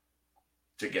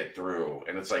to get through.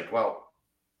 And it's like, well,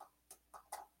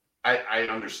 I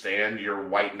understand you're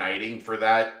white knighting for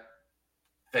that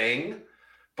thing,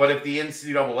 but if the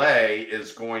NCAA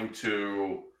is going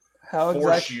to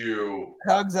force you...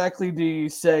 How exactly do you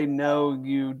say, no,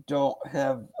 you don't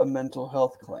have a mental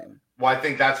health claim? Well, I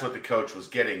think that's what the coach was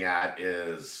getting at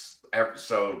is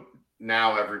so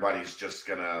now everybody's just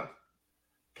going to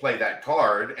play that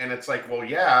card. And it's like, well,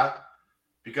 yeah,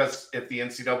 because if the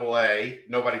NCAA,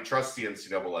 nobody trusts the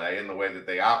NCAA and the way that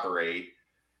they operate.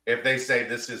 If they say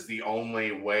this is the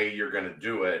only way you're going to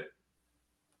do it,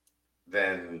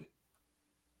 then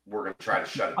we're going to try to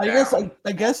shut it down.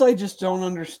 I guess I just don't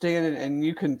understand it. And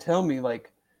you can tell me,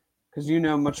 like, because you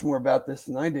know much more about this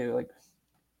than I do. Like,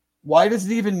 why does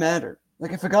it even matter?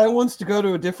 Like, if a guy wants to go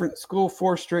to a different school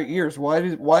 4 straight years, why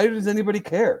does anybody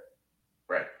care?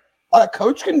 Right. A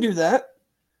coach can do that.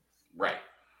 Right.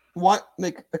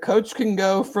 A coach can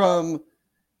go from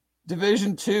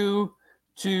Division II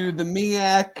to the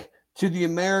MEAC to the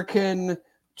American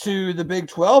to the Big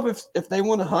 12 if they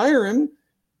want to hire him.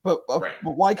 But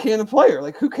why can't a player?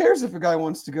 Like, who cares if a guy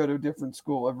wants to go to a different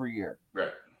school every year?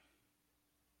 Right.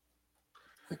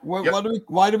 Like,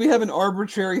 why do we have an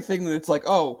arbitrary thing that it's like,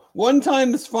 oh, 1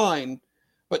 time is fine,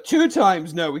 but 2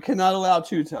 times, no, we cannot allow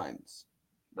 2 times.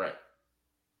 Right.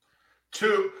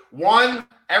 1,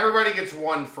 everybody gets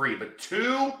 1 free, but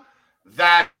 2,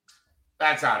 that's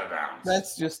out of bounds.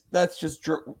 That's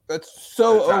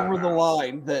so over the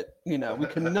line that, we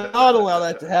cannot allow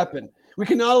that to happen. We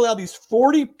cannot allow these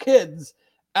 40 kids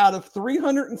out of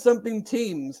 300 and something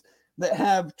teams that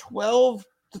have 12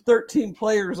 to 13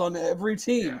 players on every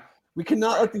team. Yeah. We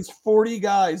cannot let these 40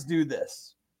 guys do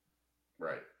this.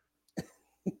 Right.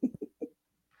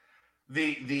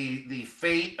 The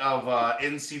fate of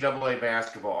NCAA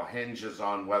basketball hinges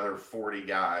on whether 40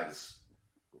 guys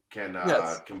can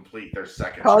complete their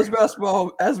second. College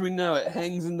basketball, as we know it,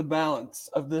 hangs in the balance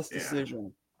of this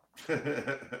decision.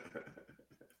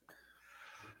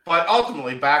 But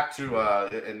ultimately, back to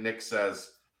and Nick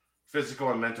says, physical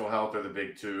and mental health are the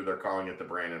big 2. They're calling it the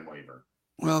Brandon waiver.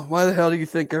 Well, why the hell do you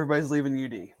think everybody's leaving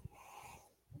UD?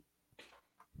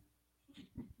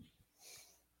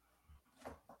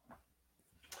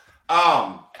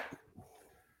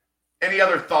 Any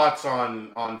other thoughts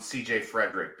on CJ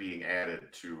Fredrick being added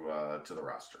to the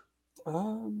roster? I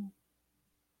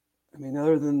mean,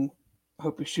 other than I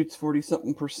hope he shoots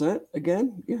 40-something%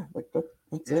 again. Yeah, like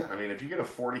that's it. I mean, if you get a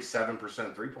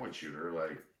 47% 3-point shooter,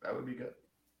 like that would be good.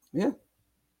 Yeah.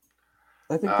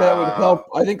 I think that would help.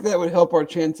 I think that would help our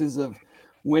chances of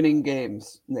winning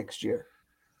games next year.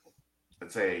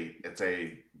 It's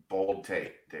a bold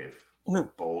take, Dave. No.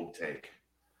 Bold take.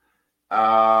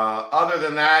 Other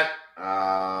than that,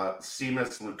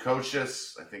 Seamus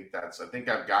Lukosius. I think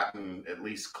I've gotten at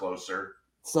least closer.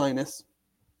 Sinus.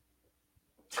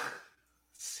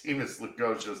 Seamus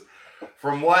Lukosius.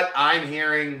 From what I'm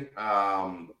hearing,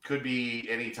 could be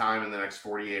any time in the next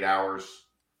 48 hours.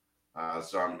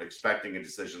 So I'm expecting a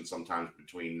decision sometime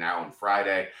between now and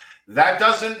Friday. That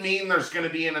doesn't mean there's going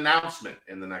to be an announcement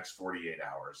in the next 48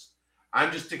 hours.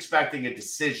 I'm just expecting a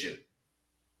decision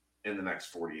in the next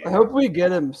 48 hours. I hope we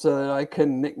get him so that I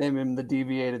can nickname him the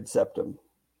Deviated Septum.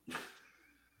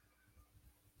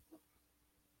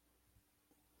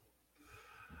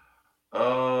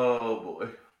 Oh, boy.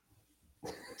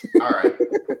 All right.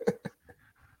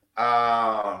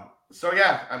 So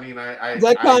yeah, I mean,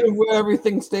 of where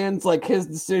everything stands. Like his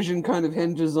decision kind of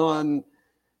hinges on,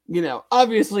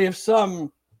 obviously if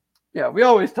we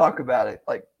always talk about it.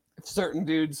 Like if certain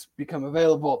dudes become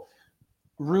available,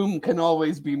 room can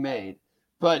always be made.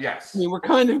 But yes, I mean, we're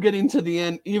kind of getting to the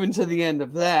end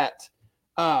of that.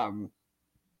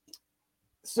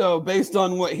 So based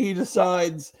on what he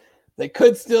decides, they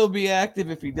could still be active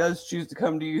if he does choose to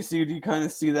come to UC. Do you kind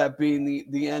of see that being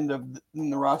the end of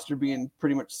the roster being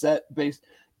pretty much set, based,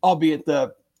 albeit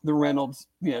the Reynolds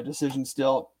decision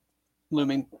still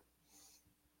looming?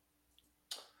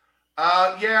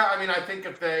 Yeah, I mean, I think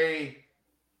if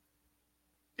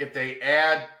they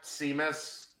add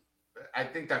Seamus, I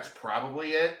think that's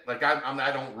probably it. Like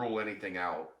I don't rule anything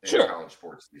out in college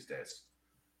sports these days.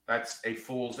 That's a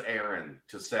fool's errand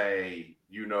to say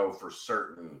for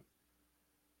certain.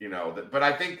 But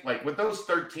I think like with those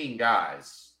 13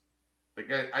 guys, like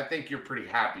I think you're pretty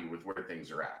happy with where things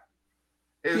are at.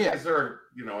 Is there,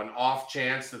 an off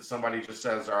chance that somebody just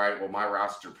says, all right, well, my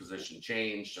roster position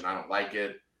changed and I don't like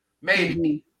it?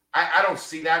 Maybe. Mm-hmm. I don't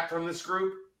see that from this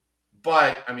group,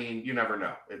 but I mean, you never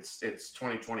know. It's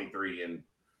 2023 in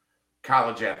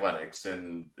college athletics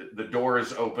and the door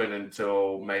is open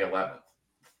until May 11th.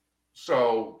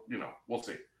 So, we'll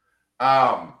see.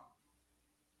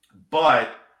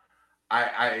 But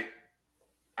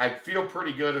I feel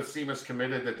pretty good if Seamus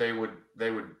committed that they would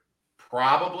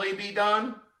probably be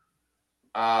done.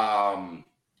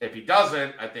 If he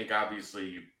doesn't, I think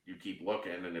obviously you keep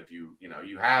looking, and if you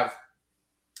have,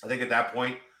 I think at that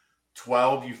point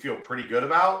 12 you feel pretty good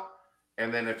about.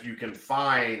 And then if you can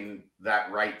find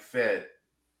that right fit,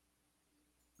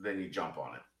 then you jump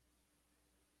on it.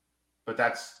 But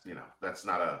that's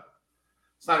not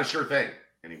a sure thing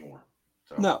anymore.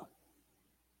 So No.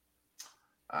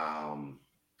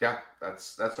 Yeah,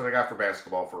 that's what I got for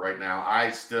basketball for right now.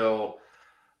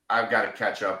 I've got to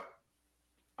catch up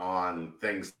on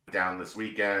things down this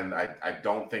weekend. I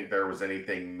don't think there was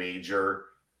anything major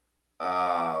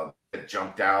that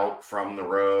jumped out from the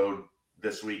road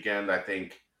this weekend. I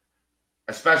think,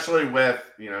 especially with,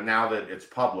 now that it's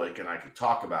public and I can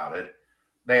talk about it,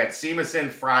 they had Seamus in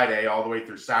Friday all the way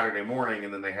through Saturday morning,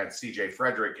 and then they had CJ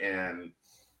Fredrick in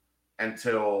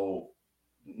until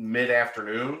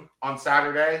mid-afternoon on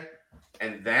Saturday.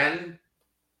 And then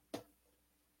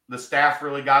the staff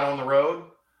really got on the road.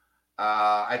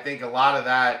 I think a lot of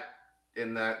that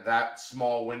in that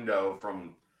small window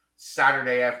from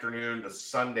Saturday afternoon to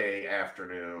Sunday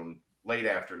afternoon, late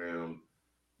afternoon,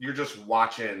 you're just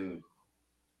watching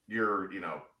your,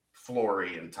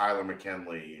 Flory and Tyler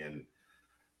McKinley and,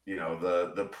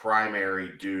 the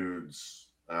primary dudes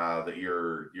that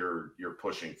you're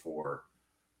pushing for.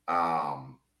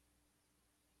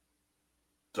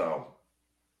 So,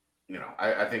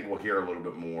 I think we'll hear a little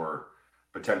bit more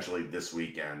potentially this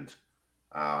weekend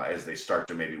as they start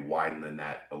to maybe widen the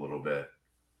net a little bit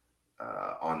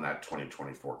on that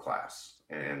 2024 class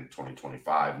and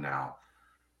 2025 now.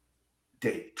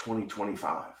 Date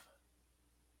 2025.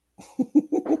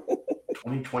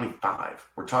 2025.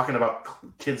 We're talking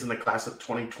about kids in the class of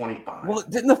 2025. Well,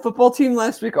 didn't the football team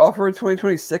last week offer a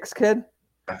 2026 kid?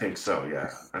 I think so, yeah.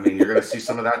 I mean, you're going to see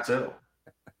some of that too.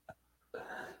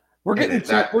 We're getting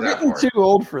too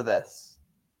old for this.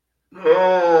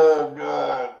 Oh,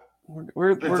 God.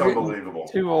 We're unbelievable.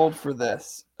 Too old for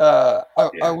this.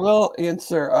 I will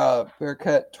answer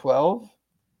Bearcat 12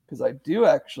 because I do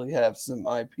actually have some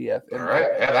IPF. All right,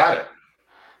 have at it.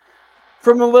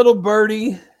 From a little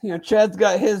birdie, Chad's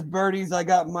got his birdies, I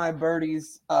got my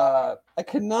birdies. I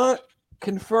cannot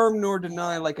confirm nor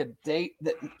deny like a date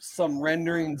that some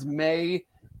renderings may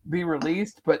be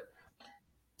released, but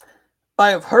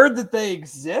I have heard that they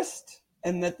exist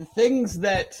and that the things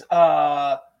that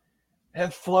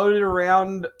have floated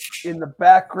around in the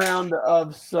background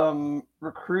of some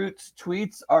recruits'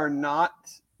 tweets are not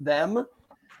them.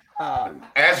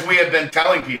 As we have been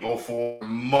telling people for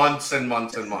months and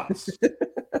months and months.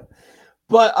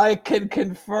 But I can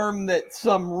confirm that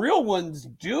some real ones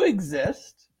do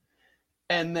exist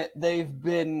and that they've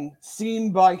been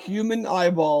seen by human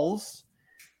eyeballs.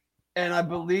 And I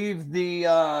believe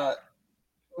the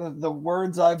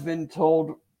words I've been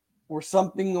told were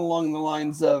something along the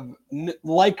lines of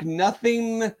like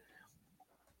nothing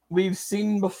we've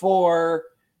seen before,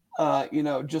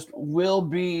 just will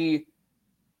be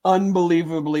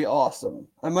unbelievably awesome.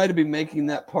 I might be making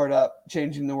that part up,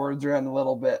 changing the words around a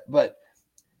little bit, but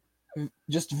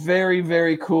just very,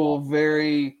 very cool,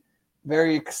 very,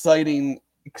 very exciting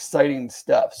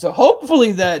stuff. So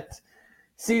hopefully that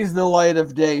sees the light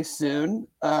of day soon.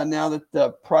 Now that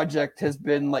the project has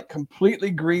been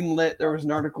completely greenlit, there was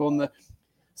an article in the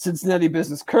Cincinnati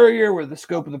Business Courier where the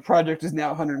scope of the project is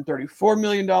now $134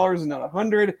 million and not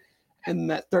 100. And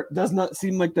that does not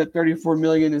seem like that $34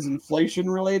 million is inflation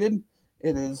related.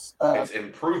 It is it's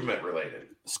improvement related.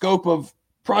 Scope of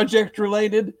project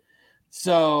related.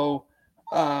 So,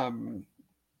 so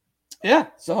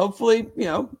hopefully,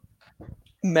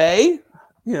 May,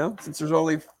 since there's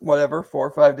only 4 or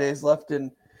 5 days left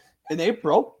in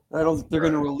April, I don't think they're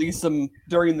going to release them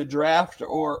during the draft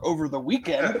or over the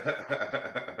weekend.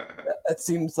 That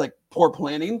seems like poor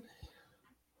planning.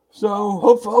 So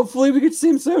hopefully we get to see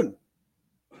him soon.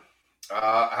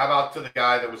 How about to the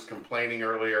guy that was complaining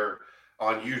earlier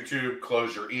on YouTube,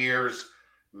 close your ears.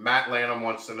 Matt Lanham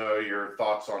wants to know your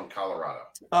thoughts on Colorado.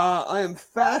 I am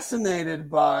fascinated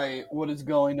by what is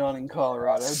going on in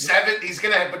Colorado. He's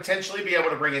going to potentially be able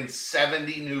to bring in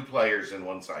 70 new players in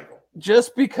one cycle.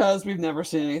 Just because we've never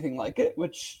seen anything like it,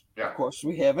 which, of course,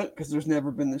 we haven't because there's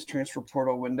never been this transfer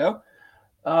portal window.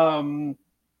 I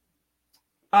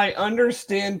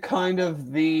understand kind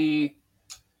of the...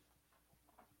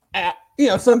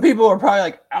 some people are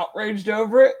probably outraged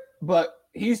over it, but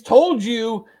he's told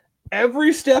you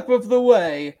every step of the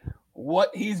way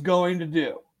what he's going to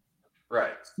do.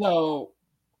 Right. So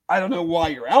I don't know why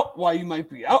you might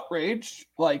be outraged.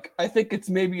 I think it's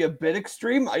maybe a bit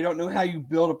extreme. I don't know how you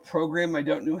build a program. I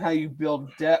don't know how you build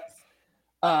depth.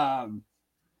 I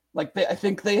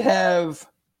think they have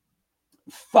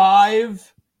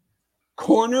 5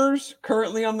 corners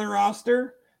currently on the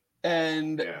roster,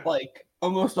 and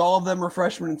almost all of them are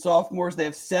freshmen and sophomores. They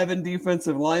have 7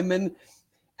 defensive linemen,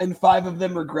 and 5 of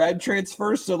them are grad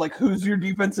transfers. So, like, who's your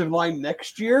defensive line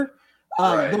next year?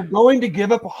 Right. They're going to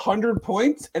give up 100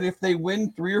 points, and if they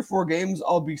win 3 or 4 games,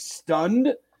 I'll be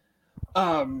stunned.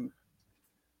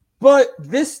 But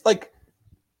this, like,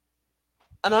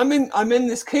 and I'm in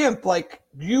this camp. Like,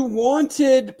 you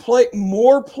wanted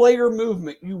more player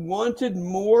movement. You wanted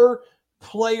more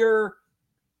player,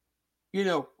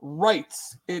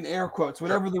 rights in air quotes,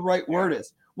 whatever the right word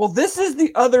is. Well, this is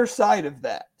the other side of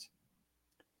that.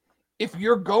 If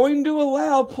you're going to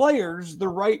allow players the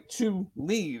right to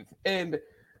leave and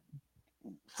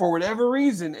for whatever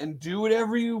reason and do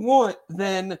whatever you want,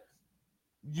 then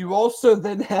you also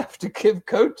then have to give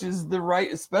coaches the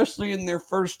right, especially in their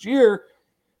first year,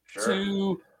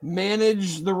 to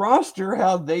manage the roster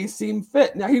how they seem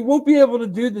fit. Now, he won't be able to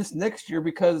do this next year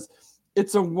because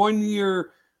it's a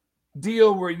 1-year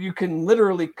deal where you can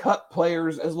literally cut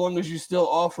players as long as you still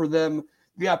offer them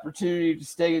the opportunity to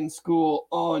stay in school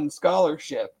on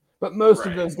scholarship. But most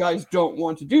of those guys don't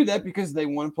want to do that because they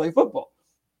want to play football.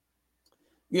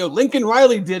 Lincoln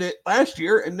Riley did it last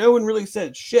year and no one really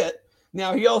said shit.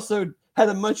 Now, he also had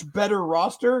a much better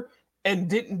roster and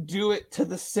didn't do it to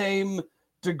the same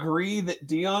degree that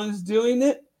Dion is doing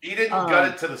it. He didn't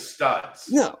gut it to the studs.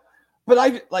 No. But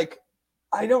I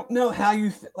don't know how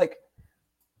you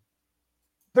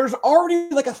there's already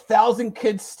 1,000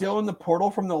 kids still in the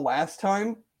portal from the last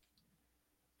time,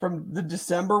 from the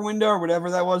December window or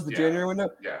whatever that was, the January window.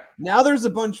 Yeah. Now there's a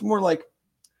bunch more.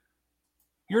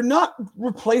 You're not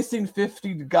replacing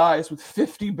 50 guys with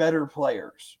 50 better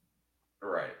players.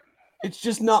 Right. It's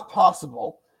just not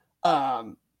possible.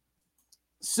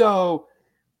 So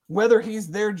whether he's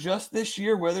there just this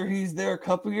year, whether he's there a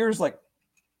couple years,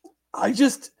 I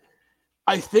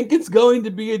think it's going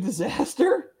to be a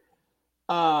disaster.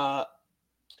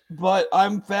 But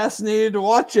I'm fascinated to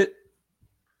watch it.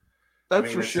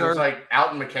 That's for sure. Seems like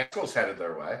Alton McCaskill's headed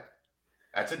their way.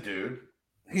 That's a dude.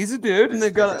 He's a dude, and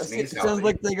it sounds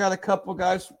like they got a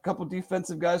couple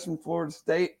defensive guys from Florida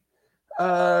State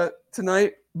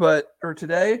tonight, or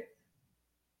today.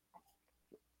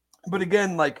 But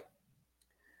again,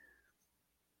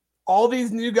 all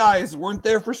these new guys weren't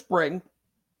there for spring,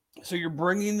 so you're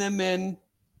bringing them in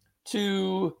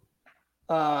to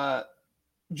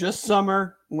just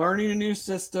summer, learning a new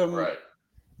system. Right.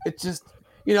 It's just,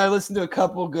 I listened to a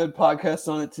couple good podcasts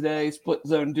on it today. Split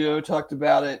Zone Duo talked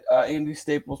about it. Andy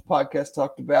Staples' podcast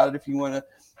talked about it. If you want to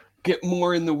get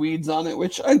more in the weeds on it,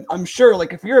 which I'm sure,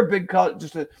 if you're a big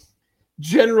just a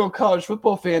general college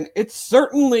football fan, it's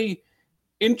certainly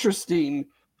interesting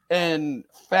and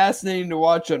fascinating to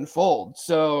watch unfold.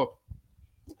 So,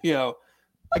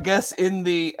 I guess in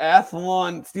the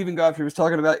Athlon, Stephen Godfrey was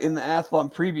talking about in the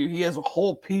Athlon preview, he has a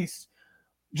whole piece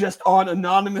just on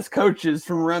anonymous coaches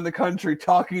from around the country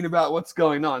talking about what's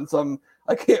going on. So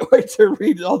I can't wait to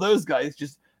read all those guys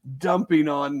just dumping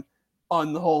on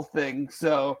the whole thing.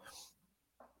 So,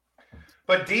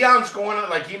 but Dion's going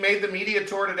on, he made the media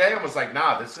tour today and was like,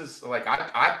 nah, this is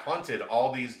I punted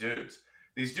all these dudes.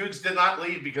 These dudes did not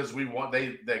leave because we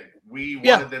wanted them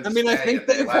to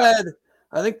stay.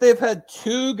 I think they've had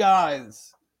 2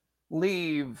 guys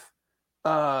leave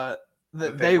that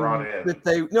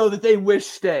they wish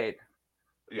stayed.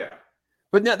 Yeah.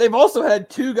 But now they've also had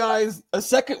 2 guys, a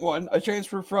second one, a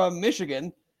transfer from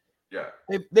Michigan. Yeah.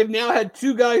 They've now had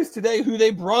 2 guys today who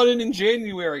they brought in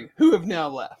January who have now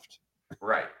left.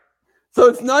 Right. So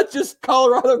it's not just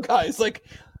Colorado guys.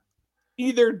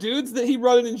 Either dudes that he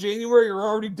brought in January are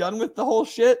already done with the whole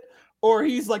shit, or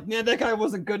he's like, nah, that guy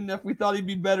wasn't good enough. We thought he'd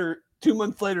be better. 2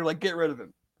 months later, get rid of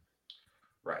him.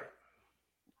 Right.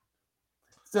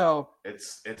 So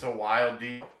it's a wild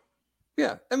deal.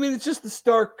 Yeah. It's just the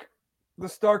stark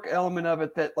element of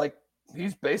it that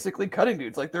he's basically cutting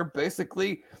dudes. They're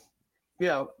basically, they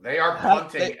are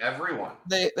punting everyone.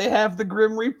 They have the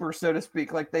Grim Reaper, so to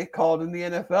speak, they called in the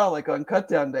NFL, on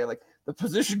cutdown day. The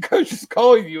position coach is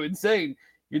calling you and saying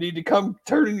you need to come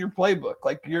turn in your playbook.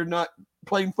 You're not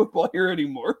playing football here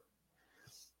anymore.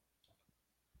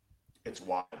 It's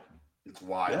wild. It's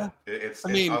wild. Yeah. It's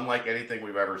unlike anything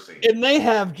we've ever seen. And they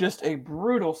have just a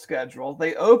brutal schedule.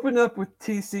 They open up with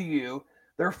TCU.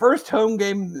 Their first home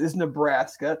game is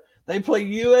Nebraska. They play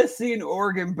USC and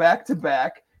Oregon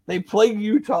back-to-back. They play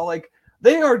Utah.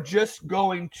 They are just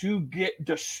going to get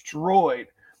destroyed.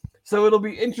 So it'll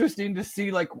be interesting to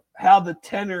see how the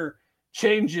tenor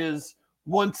changes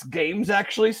once games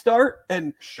actually start.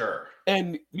 And sure.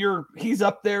 And he's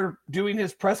up there doing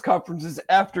his press conferences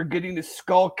after getting his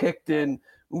skull kicked in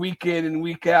and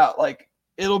week out.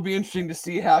 It'll be interesting to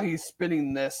see how he's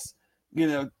spinning this,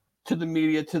 to the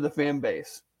media, to the fan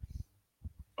base.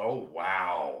 Oh,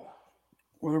 wow.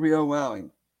 What are we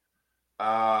wowing?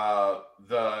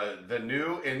 The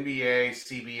new NBA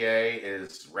CBA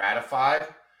is ratified.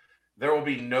 There will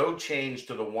be no change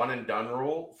to the one and done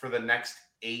rule for the next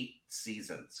 8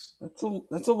 seasons.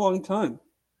 That's a long time.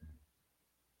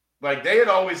 Like, they had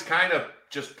always kind of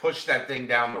just pushed that thing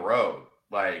down the road.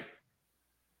 Like,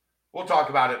 we'll talk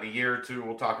about it in a year or two.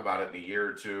 We'll talk about it in a year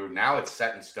or two. Now it's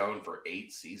set in stone for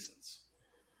 8 seasons.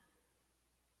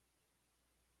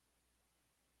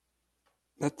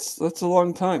 That's a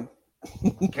long time.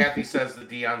 Kathy says the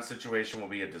Dion situation will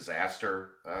be a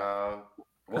disaster.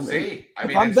 We'll see. I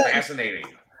mean, it's fascinating.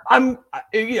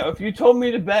 If you told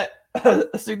me to bet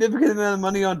a significant amount of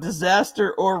money on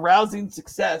disaster or rousing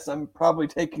success, I'm probably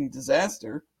taking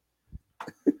disaster.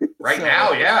 Right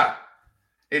now, yeah.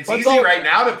 It's easy right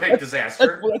now to pick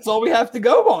disaster. That's all we have to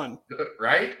go on.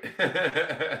 Right?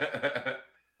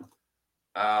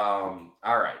 All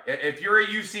right. If you're a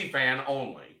UC fan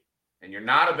only and you're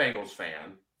not a Bengals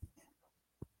fan,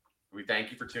 we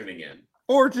thank you for tuning in.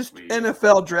 Or just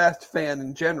NFL draft fan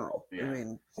in general. Yeah. I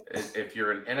mean, if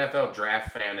you're an NFL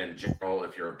draft fan in general,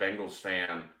 if you're a Bengals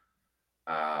fan,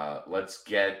 let's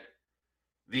get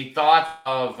the thoughts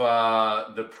of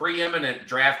the preeminent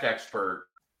draft expert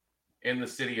in the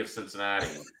city of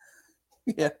Cincinnati.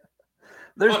 Yeah.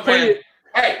 There's look, man,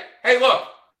 hey, look.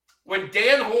 When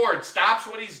Dan Horde stops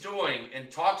what he's doing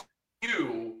and talks to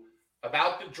you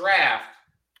about the draft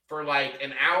for like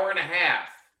an hour and a half,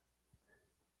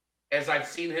 as I've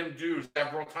seen him do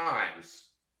several times,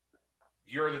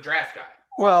 you're the draft guy.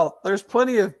 Well, there's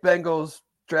plenty of Bengals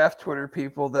draft Twitter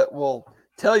people that will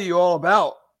tell you all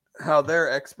about how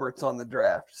they're experts on the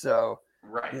draft. So,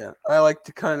 right. Yeah, I like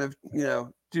to kind of,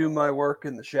 do my work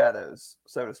in the shadows,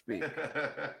 so to speak.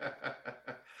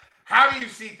 How do you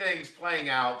see things playing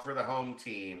out for the home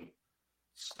team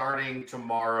starting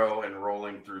tomorrow and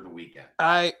rolling through the weekend?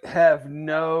 I have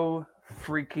no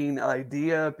freaking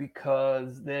idea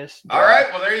because this draft... All right,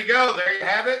 well, there you go. There you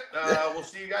have it. We'll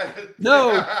see you guys.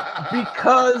 No,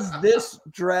 because this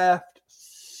draft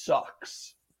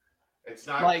sucks. It's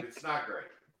not great.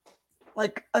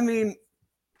 Like, I mean,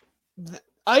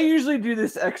 I usually do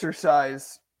this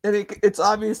exercise, and it's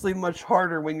obviously much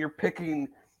harder when you're picking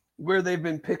where they've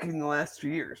been picking the last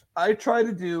few years. I try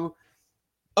to do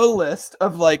a list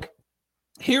of, like,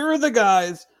 here are the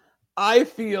guys I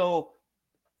feel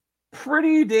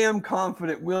pretty damn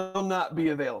confident will not be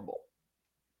available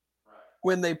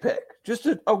when they pick. Just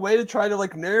a way to try to,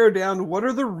 like, narrow down what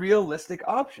are the realistic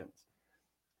options.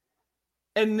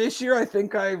 And this year, I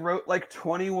think I wrote like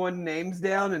 21 names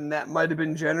down, and that might have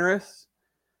been generous.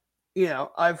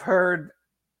 I've heard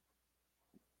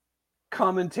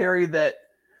commentary that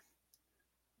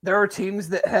there are teams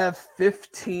that have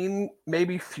 15,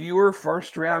 maybe fewer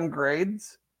first-round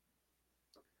grades.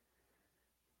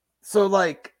 So,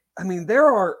 like, I mean, there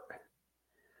are,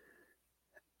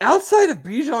 outside of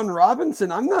Bijan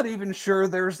Robinson, I'm not even sure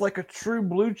there's like a true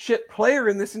blue chip player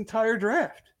in this entire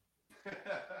draft.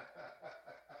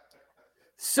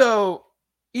 So,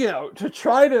 to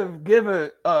try to give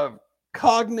a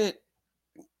cognate,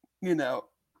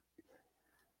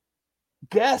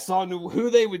 guess on who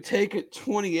they would take at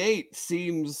 28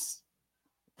 seems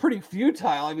pretty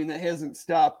futile. I mean, that hasn't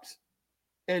stopped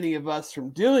any of us from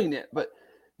doing it, but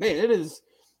man, it is.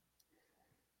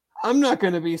 I'm not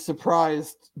going to be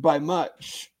surprised by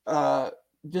much,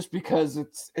 just because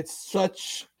it's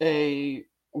such a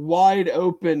wide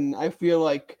open. I feel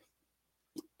like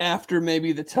after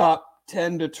maybe the top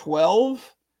 10 to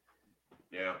 12,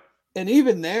 yeah, and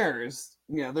even there's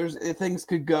things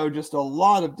could go just a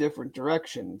lot of different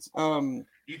directions.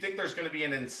 You think there's going to be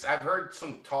I've heard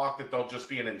some talk that there'll just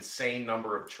be an insane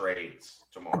number of trades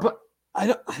tomorrow. But I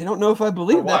don't know if I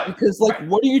believe that, because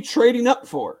what are you trading up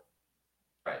for?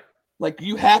 Right. Like,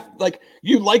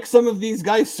 you like some of these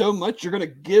guys so much you're going to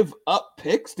give up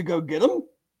picks to go get them?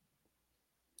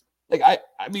 Like, I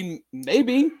mean,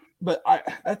 maybe, but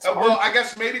that's hard. Well, I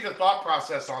guess maybe the thought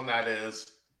process on that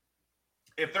is,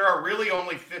 if there are really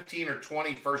only 15 or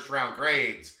 20 first-round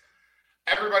grades,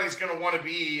 everybody's going to want to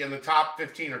be in the top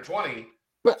 15 or 20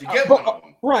 to get one of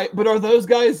them. Right, but are those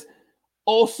guys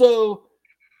also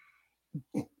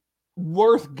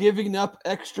worth giving up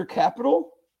extra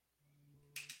capital?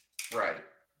 Right.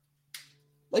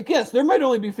 Like, yes, there might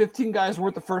only be 15 guys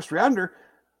worth a first-rounder,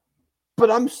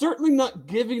 but I'm certainly not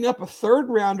giving up a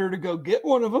third-rounder to go get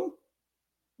one of them.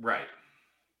 Right.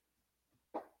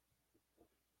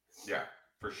 Yeah.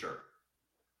 For sure.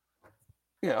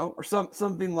 Or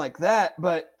something like that.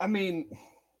 But I mean,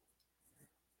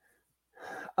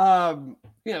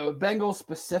 Bengals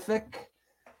specific,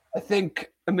 I think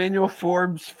Emmanuel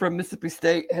Forbes from Mississippi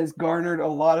State has garnered a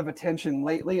lot of attention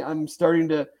lately. I'm starting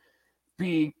to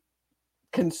be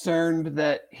concerned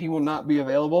that he will not be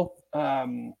available.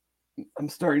 I'm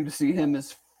starting to see him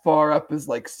as far up as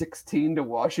like 16 to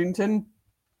Washington.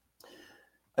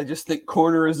 I just think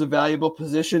corner is a valuable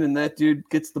position, and that dude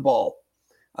gets the ball.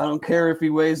 I don't care if he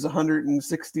weighs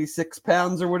 166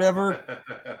 pounds or whatever.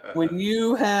 When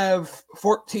you have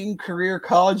 14 career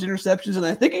college interceptions, and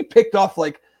I think he picked off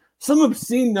like some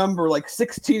obscene number, like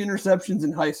 16 interceptions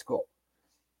in high school.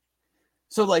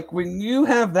 So like when you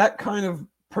have that kind of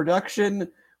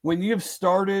production, when you've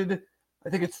started, I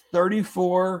think it's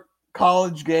 34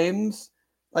 college games,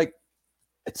 like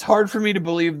it's hard for me to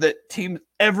believe that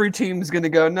every team is going to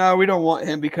go, no, we don't want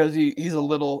him because he's a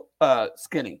little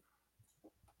skinny.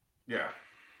 Yeah.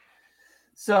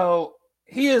 So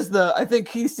I think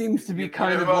he seems to be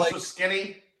kind of also like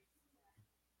skinny.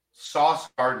 Sauce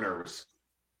Gardner was.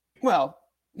 Well,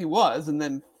 he was, and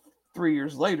then 3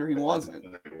 years later he wasn't.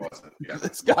 He wasn't. Yeah.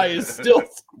 This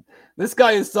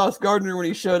guy is Sauce Gardner when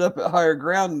he showed up at Higher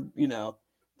Ground,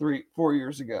 3-4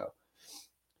 years ago.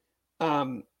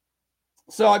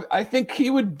 So I think he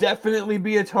would definitely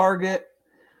be a target.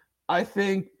 I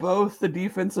think both the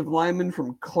defensive linemen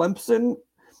from Clemson,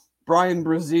 Brian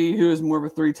Brzee, who is more of a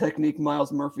 3 technique,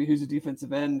 Miles Murphy, who's a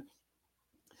defensive end,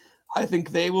 I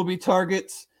think they will be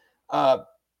targets.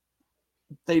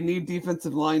 They need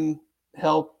defensive line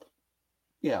help.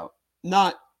 They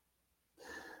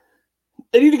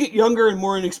need to get younger and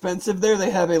more inexpensive there. They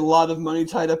have a lot of money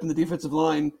tied up in the defensive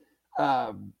line.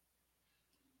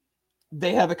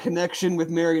 They have a connection with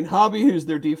Marion Hobby, who's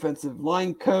their defensive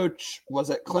line coach, was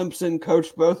at Clemson,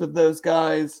 coached both of those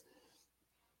guys.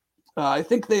 I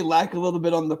think they lack a little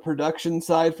bit on the production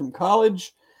side from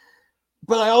college,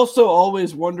 but I also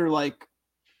always wonder, like,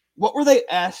 what were they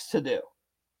asked to do?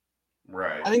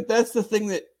 Right. I think that's the thing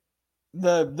that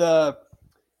the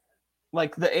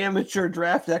amateur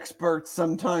draft experts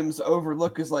sometimes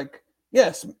overlook is like,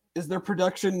 yes, is their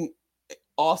production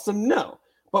awesome? No.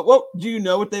 But do you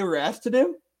know what they were asked to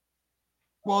do?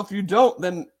 Well, if you don't,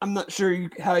 then I'm not sure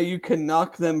how you can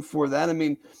knock them for that. I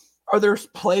mean, are there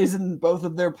plays in both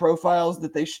of their profiles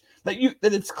that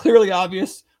that it's clearly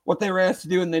obvious what they were asked to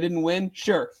do and they didn't win?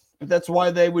 Sure, but that's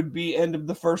why they would be end of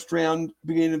the first round,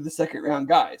 beginning of the second round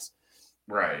guys.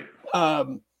 Right.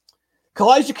 Kalijah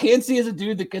Cansey is a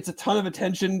dude that gets a ton of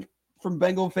attention from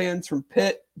Bengal fans, from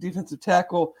Pitt, defensive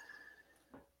tackle,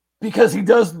 because he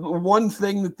does one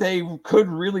thing that they could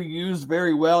really use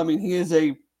very well. I mean, he is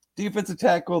a defensive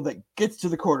tackle that gets to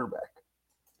the quarterback.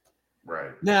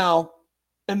 Right. Now,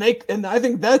 and I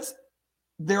think that's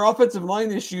their offensive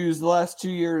line issues the last 2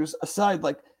 years aside.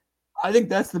 Like, I think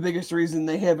that's the biggest reason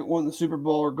they haven't won the Super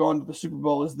Bowl or gone to the Super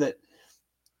Bowl is that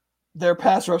their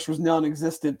pass rush was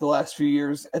non-existent the last few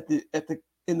years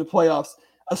in the playoffs,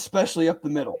 especially up the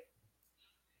middle.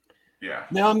 Yeah.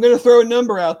 Now I'm going to throw a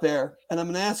number out there, and I'm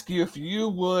going to ask you if you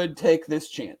would take this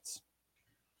chance.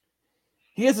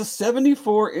 He has a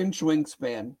 74-inch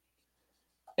wingspan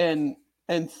and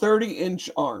 30-inch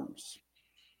arms.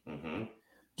 Mm-hmm.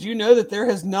 Do you know that there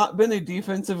has not been a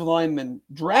defensive lineman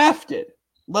drafted,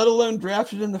 let alone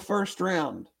drafted in the first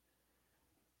round,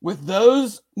 with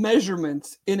those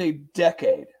measurements in a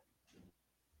decade?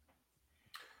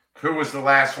 Who was the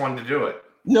last one to do it?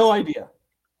 No idea.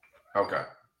 Okay.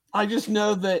 I just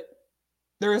know that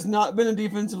there has not been a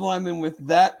defensive lineman with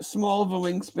that small of a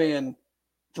wingspan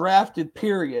drafted,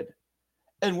 period.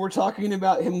 And we're talking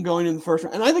about him going in the first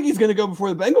round. And I think he's going to go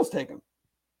before the Bengals take him,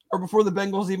 or before the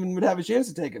Bengals even would have a chance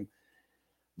to take him.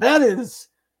 That is,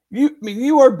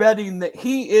 you are betting that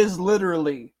he is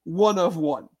literally one of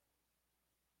one.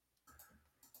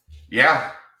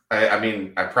 Yeah.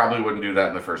 I probably wouldn't do that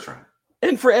in the first round.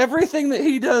 And for everything that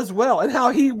he does well, and how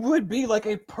he would be like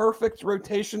a perfect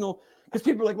rotational, because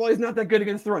people are like, well, he's not that good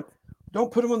against the run.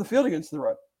 Don't put him on the field against the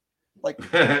run. Like,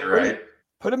 right.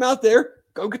 Put him out there,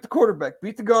 go get the quarterback,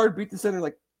 beat the guard, beat the center.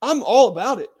 Like, I'm all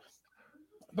about it.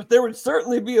 But there would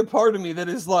certainly be a part of me that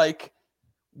is like,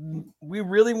 we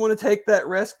really want to take that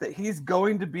risk that he's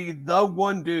going to be the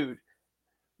one dude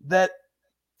that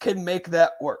can make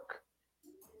that work.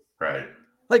 Right.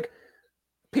 Like,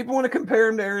 people want to compare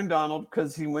him to Aaron Donald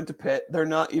because he went to Pitt. They're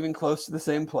not even close to the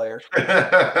same player.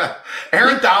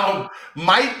 Aaron Donald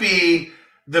might be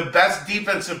the best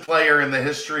defensive player in the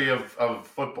history of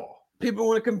football. People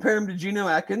want to compare him to Geno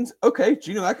Atkins. Okay,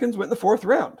 Geno Atkins went in the fourth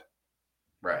round.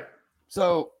 Right.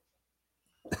 So,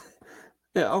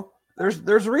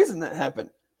 there's a reason that happened.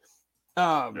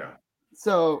 Yeah.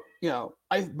 So,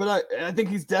 I think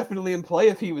he's definitely in play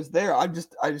if he was there. I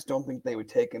just don't think they would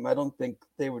take him. I don't think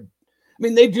they would. I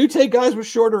mean, they do take guys with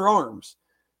shorter arms.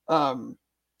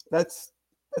 That's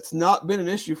not been an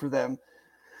issue for them.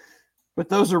 but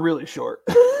those are really short.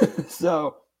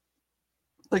 So,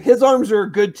 like, his arms are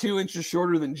a good 2 inches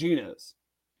shorter than Gino's.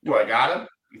 Do I got him?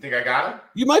 You think I got him?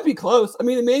 You might be close. I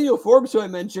mean, Emmanuel Forbes, who I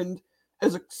mentioned,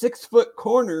 as a 6-foot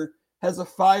corner, has a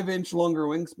 5-inch longer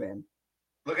wingspan.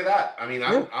 Look at that. I mean,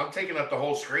 I'm taking up the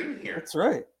whole screen here. That's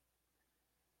right.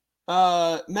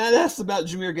 Matt asks about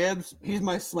Jahmyr Gibbs. He's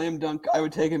my slam dunk. I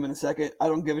would take him in a second. I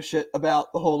don't give a shit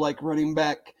about the whole like running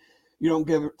back. You don't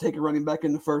take a running back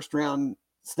in the first round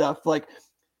stuff. Like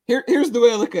here's the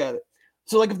way I look at it.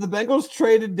 So like if the Bengals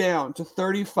traded down to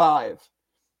 35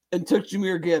 and took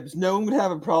Jahmyr Gibbs, no one would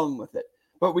have a problem with it.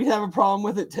 But we'd have a problem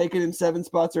with it taking him 7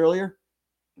 spots earlier.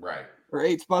 Right. Or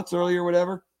 8 spots earlier,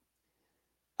 whatever.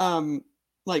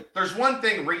 Like there's one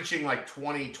thing reaching like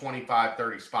 20, 25,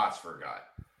 30 spots for a guy.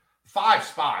 5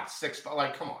 spots, 6 spots,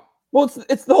 like come on. Well,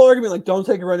 it's the whole argument like don't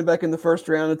take a running back in the first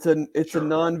round. It's Sure. a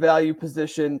non-value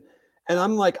position. And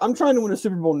I'm trying to win a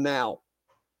Super Bowl now.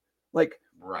 Like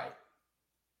right.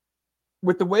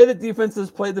 With the way that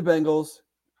defenses play the Bengals,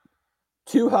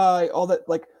 too high, all that,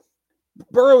 like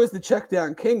Burrow is the check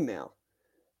down king now.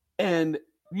 And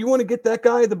you want to get that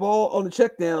guy the ball on the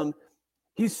check down,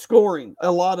 he's scoring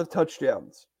a lot of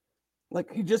touchdowns.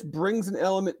 Like he just brings an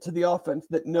element to the offense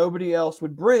that nobody else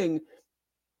would bring.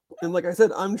 And like I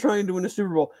said, I'm trying to win a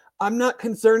Super Bowl. I'm not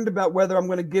concerned about whether I'm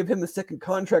going to give him a second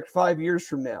contract 5 years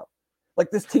from now.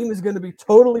 Like this team is going to be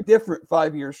totally different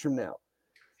 5 years from now.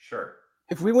 Sure.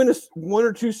 If we win 1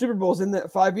 or 2 Super Bowls in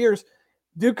that 5 years,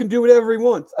 Duke can do whatever he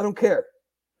wants. I don't care.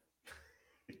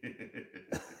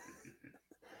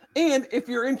 And if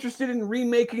you're interested in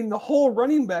remaking the whole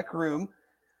running back room,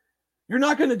 you're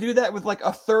not going to do that with like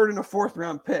a 3rd and a 4th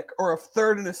round pick or a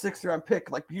 3rd and a 6th round pick.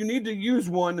 Like you need to use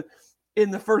one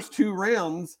in the first 2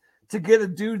 rounds to get a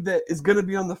dude that is going to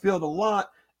be on the field a lot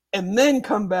and then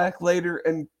come back later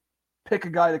and pick a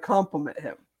guy to complement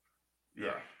him.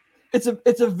 Yeah. It's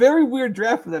a very weird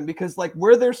draft for them because like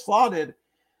where they're slotted,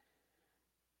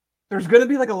 there's going to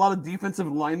be like a lot of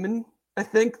defensive linemen, I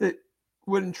think, that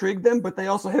would intrigue them, but they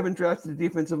also haven't drafted a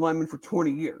defensive lineman for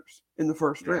 20 years in the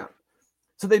first round.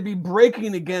 So they'd be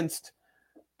breaking against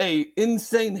a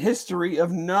insane history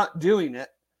of not doing it.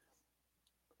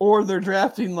 Or they're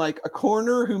drafting like a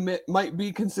corner who might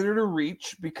be considered a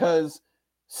reach because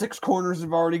 6 corners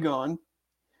have already gone.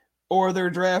 Or they're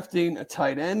drafting a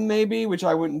tight end maybe, which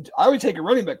I wouldn't. I would take a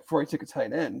running back before I took a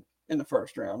tight end in the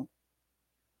first round.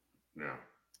 Yeah.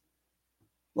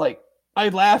 Like, I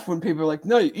laugh when people are like,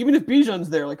 no, even if Bijan's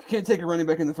there, like, you can't take a running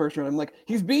back in the first round. I'm like,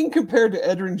 he's being compared to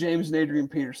Edgerrin James and Adrian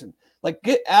Peterson. Like,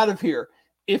 get out of here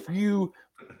if you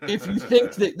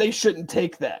think that they shouldn't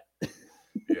take that.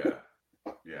 Yeah.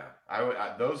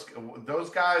 Those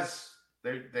guys,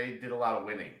 they did a lot of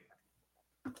winning.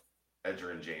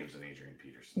 Edgerrin James and Adrian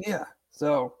Peterson. Yeah.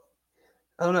 So,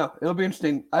 I don't know. It'll be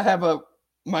interesting. I have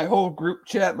my whole group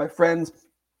chat, my friends.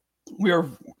 We are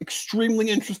extremely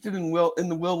interested in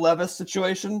the Will Levis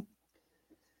situation.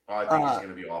 Oh, I think he's going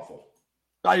to be awful.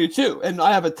 I do too. And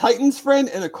I have a Titans friend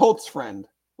and a Colts friend.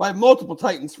 I have multiple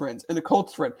Titans friends and a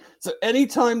Colts friend. So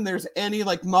anytime there's any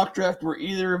like mock draft where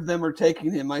either of them are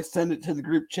taking him, I send it to the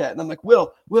group chat. And I'm like,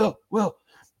 Will.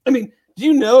 I mean, do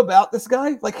you know about this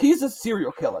guy? Like, he's a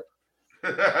serial killer.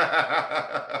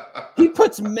 He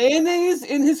puts mayonnaise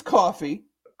in his coffee.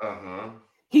 Uh-huh.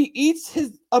 He eats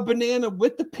a banana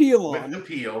with the peel on. With the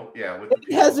peel, yeah.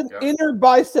 He has an inner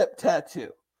bicep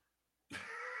tattoo.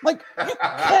 Like,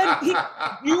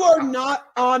 you are not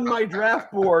on my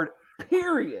draft board,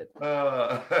 period.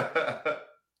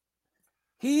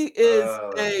 He is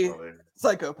a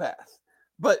psychopath.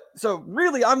 But so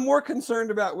really, I'm more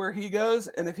concerned about where he goes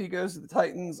and if he goes to the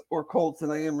Titans or Colts than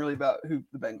I am really about who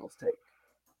the Bengals take.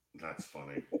 That's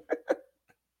funny.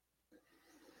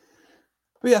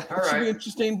 But yeah, it should be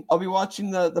interesting. I'll be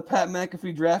watching the Pat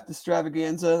McAfee draft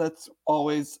extravaganza. That's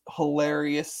always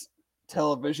hilarious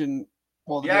television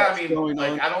while the draft's going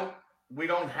on. We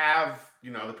don't have,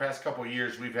 the past couple of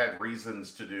years we've had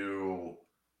reasons to do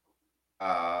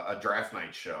a draft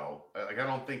night show. Like, I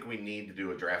don't think we need to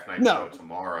do a draft night show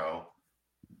tomorrow.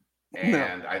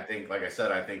 And I think, like I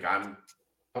said, I'm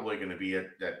probably going to be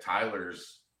at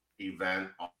Tyler's event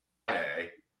on Friday.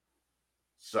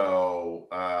 So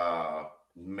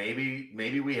maybe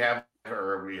we have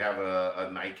a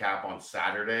nightcap on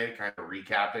Saturday, kind of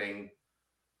recapping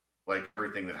like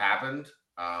everything that happened.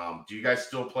 Do you guys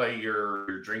still play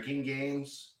your drinking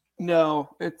games?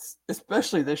 No, it's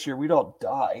especially this year. We'd all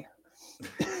die.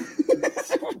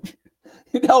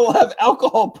 We'll have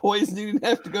alcohol poisoning and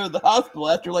have to go to the hospital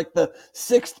after like the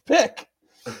 6th pick.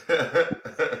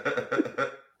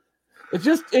 It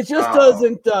just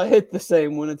doesn't hit the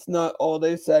same when it's not all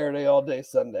day Saturday, all day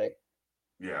Sunday.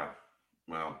 Yeah.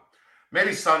 Well,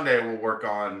 maybe Sunday we'll work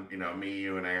on, me,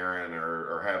 you, and Aaron,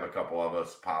 or have a couple of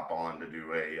us pop on to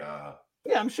do a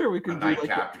yeah, I'm sure we a could do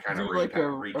nightcap to kind of recap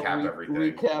everything.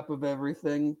 Recap of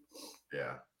everything.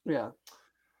 Yeah. Yeah.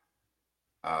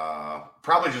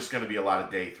 Probably just going to be a lot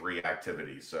of day 3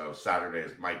 activities. So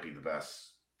Saturdays might be the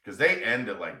best because they end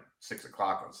at like 6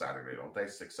 o'clock on Saturday, don't they?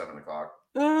 6, 7 o'clock.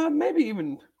 Maybe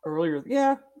even earlier.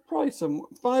 Yeah, probably some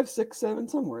 5, 6, 7,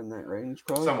 somewhere in that range.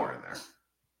 Probably somewhere in there.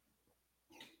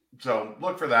 So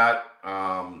look for that,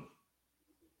 and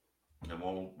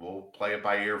we'll play it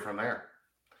by ear from there.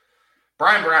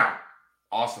 Bryan Brown,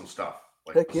 awesome stuff.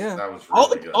 Heck yeah, that was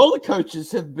really good. All the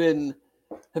coaches have been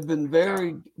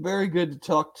very very good to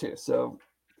talk to. So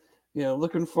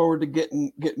looking forward to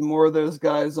getting more of those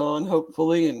guys on,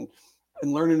 hopefully, and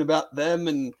learning about them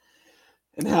and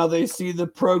how they see the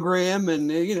program.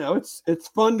 And it's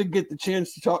fun to get the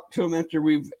chance to talk to them after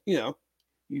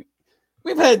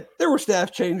there were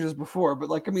staff changes before, but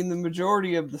the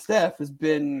majority of the staff has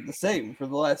been the same for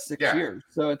the last 6 years.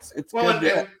 So it's good.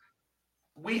 And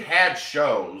we had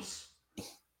shows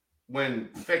when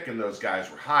Fick and those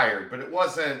guys were hired, but it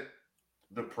wasn't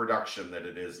the production that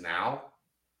it is now.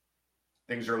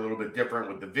 Things are a little bit different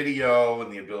with the video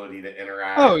and the ability to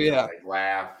interact. Oh yeah, and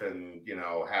laugh and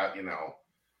have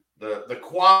the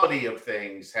quality of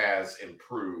things has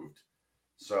improved.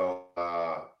 So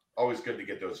always good to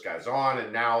get those guys on.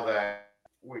 And now that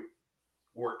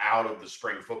we're out of the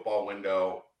spring football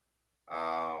window,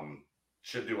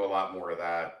 should do a lot more of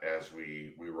that as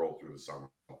we roll through the summer.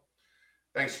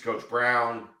 Thanks to Coach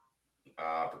Brown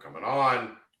for coming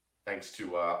on. Thanks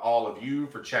to all of you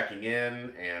for checking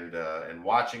in and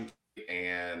watching.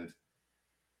 And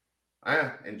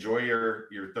enjoy your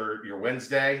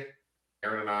Wednesday.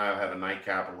 Aaron and I will have a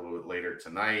nightcap a little bit later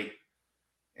tonight.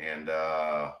 And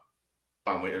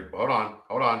hold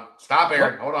on. Stop,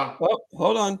 Aaron. Hold on. Oh,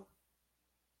 hold on.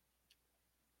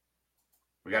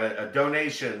 We got a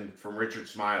donation from Richard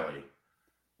Smiley.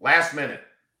 Last minute.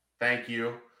 Thank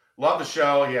you. Love the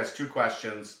show. He has 2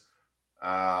 questions.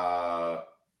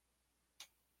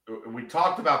 We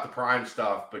talked about the prime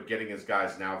stuff, but getting his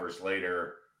guys now versus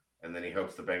later, and then he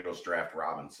hopes the Bengals draft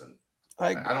Robinson.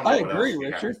 I don't know. I agree,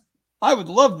 Richard. I would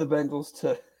love the Bengals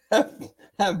to have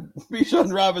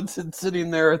Bijan Robinson sitting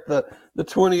there at the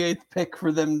 28th pick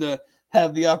for them to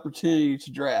have the opportunity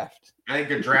to draft. I think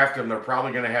to draft him, they're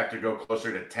probably going to have to go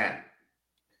closer to 10.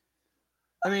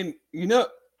 I mean,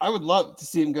 I would love to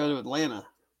see him go to Atlanta.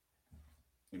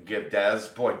 Give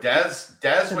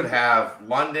Dez would have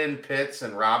London, Pitts,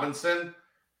 and Robinson.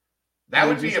 That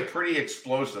would be a pretty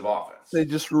explosive offense. They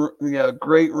just a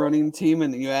great running team,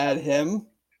 and you add him.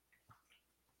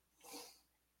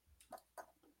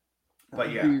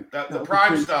 But the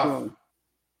prime stuff,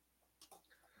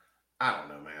 I don't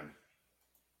know, man.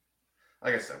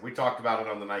 Like I said, we talked about it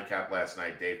on the nightcap last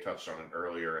night. Dave touched on it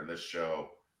earlier in this show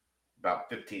about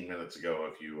 15 minutes ago.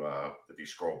 If you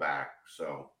scroll back,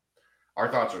 so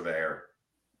our thoughts are there.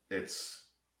 It's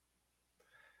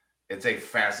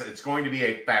going to be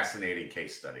a fascinating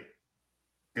case study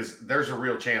because there's a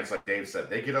real chance, like Dave said,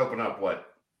 they could open up 1-4,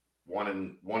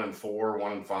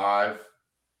 1-5.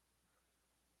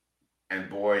 And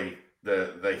boy,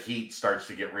 the heat starts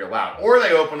to get real loud. Or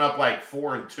they open up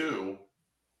 4-2,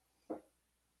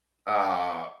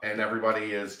 and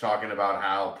everybody is talking about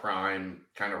how Prime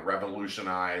kind of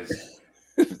revolutionized.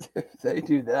 If they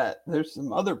do that, there's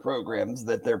some other programs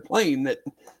that they're playing that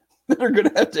are going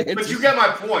to have to hit. But you get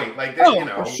my point.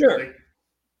 For sure.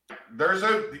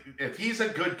 If he's a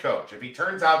good coach, if he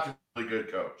turns out to be a good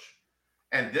coach,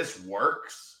 and this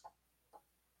works.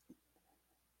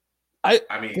 I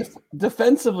mean,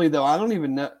 defensively though, I don't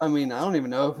even know. I don't even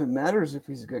know if it matters if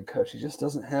he's a good coach. He just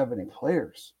doesn't have any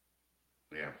players.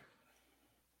 Yeah,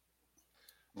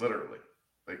 literally.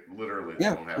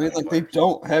 Yeah, don't have any players. They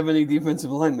don't have any defensive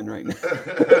linemen right now.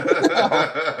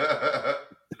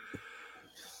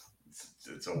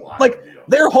 It's a wild deal.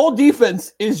 Their whole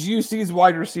defense is UC's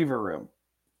wide receiver room.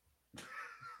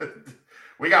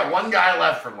 We got one guy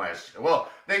left from last year.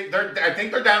 Well, I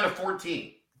think they're down to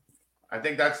 14. I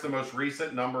think that's the most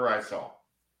recent number I saw.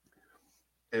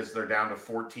 Is they're down to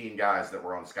 14 guys that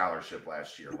were on scholarship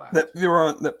last year. They were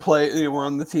on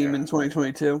the team in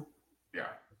 2022. Yeah,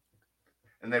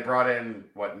 and they brought in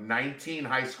 19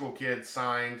 high school kids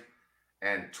signed,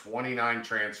 and 29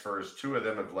 transfers. 2 of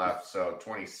them have left, so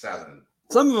 27.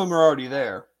 Some of them are already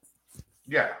there.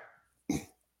 Yeah,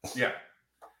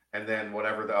 and then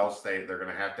whatever else they're going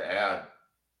to have to add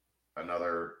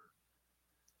another.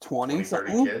 20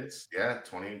 30 kids. Yeah,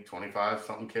 20, 25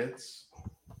 something kids.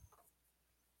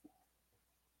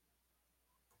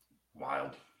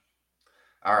 Wild.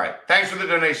 All right. Thanks for the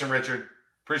donation, Richard.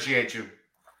 Appreciate you.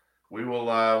 We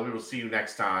will see you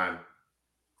next time.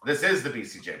 This is the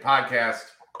BCJ podcast,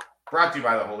 brought to you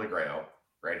by the Holy Grail,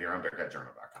 right here on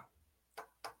BearcatJournal.com.